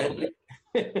 Okay.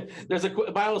 There's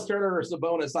a Miles Turner or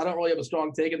Sabonis. I don't really have a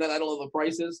strong take in that. I don't know the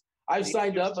prices. I've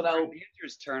signed up, and the answer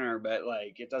is Turner, but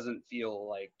it doesn't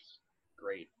feel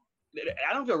great.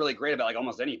 I don't feel really great about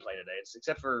almost any play today,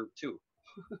 except for 2.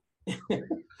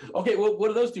 Okay, well,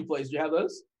 what are those 2 plays? Do you have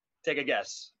those? Take a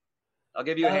guess. I'll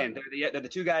give you a hint. They're the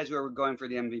 2 guys who are going for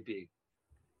the MVP.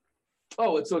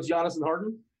 Oh, so it's Giannis and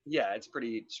Harden? Yeah, it's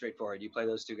pretty straightforward. You play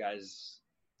those 2 guys.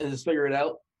 And just figure it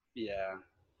out? Yeah.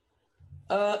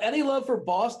 Any love for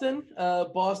Boston?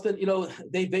 Boston,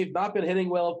 they've not been hitting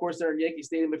well. Of course, they're in Yankee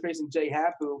Stadium. They're facing Jay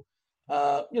Happ, who,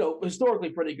 historically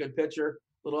pretty good pitcher.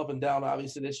 A little up and down,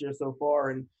 obviously, this year so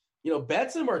far. And,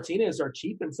 Betts and Martinez are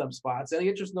cheap in some spots. Any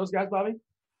interest in those guys, Bobby?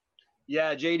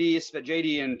 Yeah,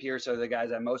 JD and Pierce are the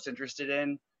guys I'm most interested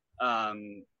in.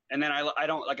 And then I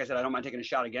don't, like I said, I don't mind taking a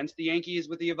shot against the Yankees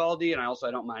with the Eovaldi, and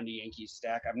I don't mind the Yankees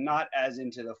stack. I'm not as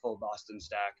into the full Boston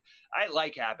stack. I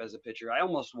like Happ as a pitcher. I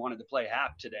almost wanted to play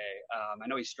Happ today. I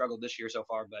know he struggled this year so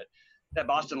far, but that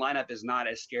Boston lineup is not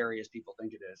as scary as people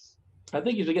think it is. I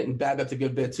think you're getting BABIP'd a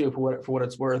good bit, too, for what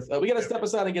it's worth. We got to step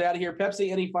aside and get out of here.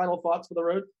 Pepsi, any final thoughts for the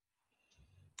road?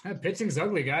 Pitching's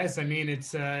ugly, guys. I mean,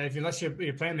 it's unless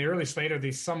you're playing the early slate or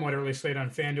the somewhat early slate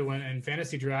on FanDuel and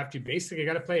Fantasy Draft, you basically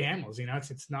got to play Hamels.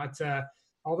 It's not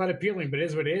all that appealing, but it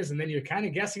is what it is. And then you're kind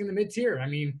of guessing in the mid-tier. I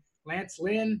mean, Lance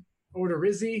Lynn,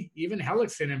 Odorizzi, even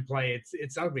Hellickson in play.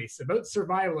 It's ugly. It's about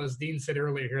survival, as Dean said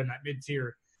earlier here in that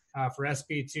mid-tier for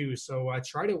SP2. So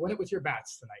try to win it with your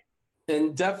bats tonight.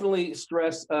 And definitely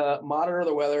stress, monitor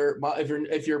the weather.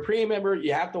 If you're a premium member,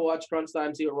 you have to watch Crunch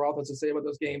Time, see what Roth has to say about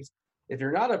those games. If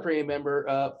you're not a premium member,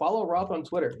 follow Roth on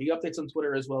Twitter. He updates on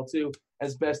Twitter as well, too,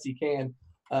 as best he can.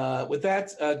 With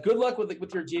that, good luck with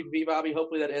your GPP, Bobby.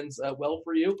 Hopefully that ends well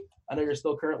for you. I know you're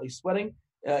still currently sweating.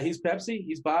 He's Pepsi.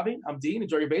 He's Bobby. I'm Dean.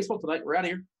 Enjoy your baseball tonight. We're out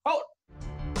of here. Follow.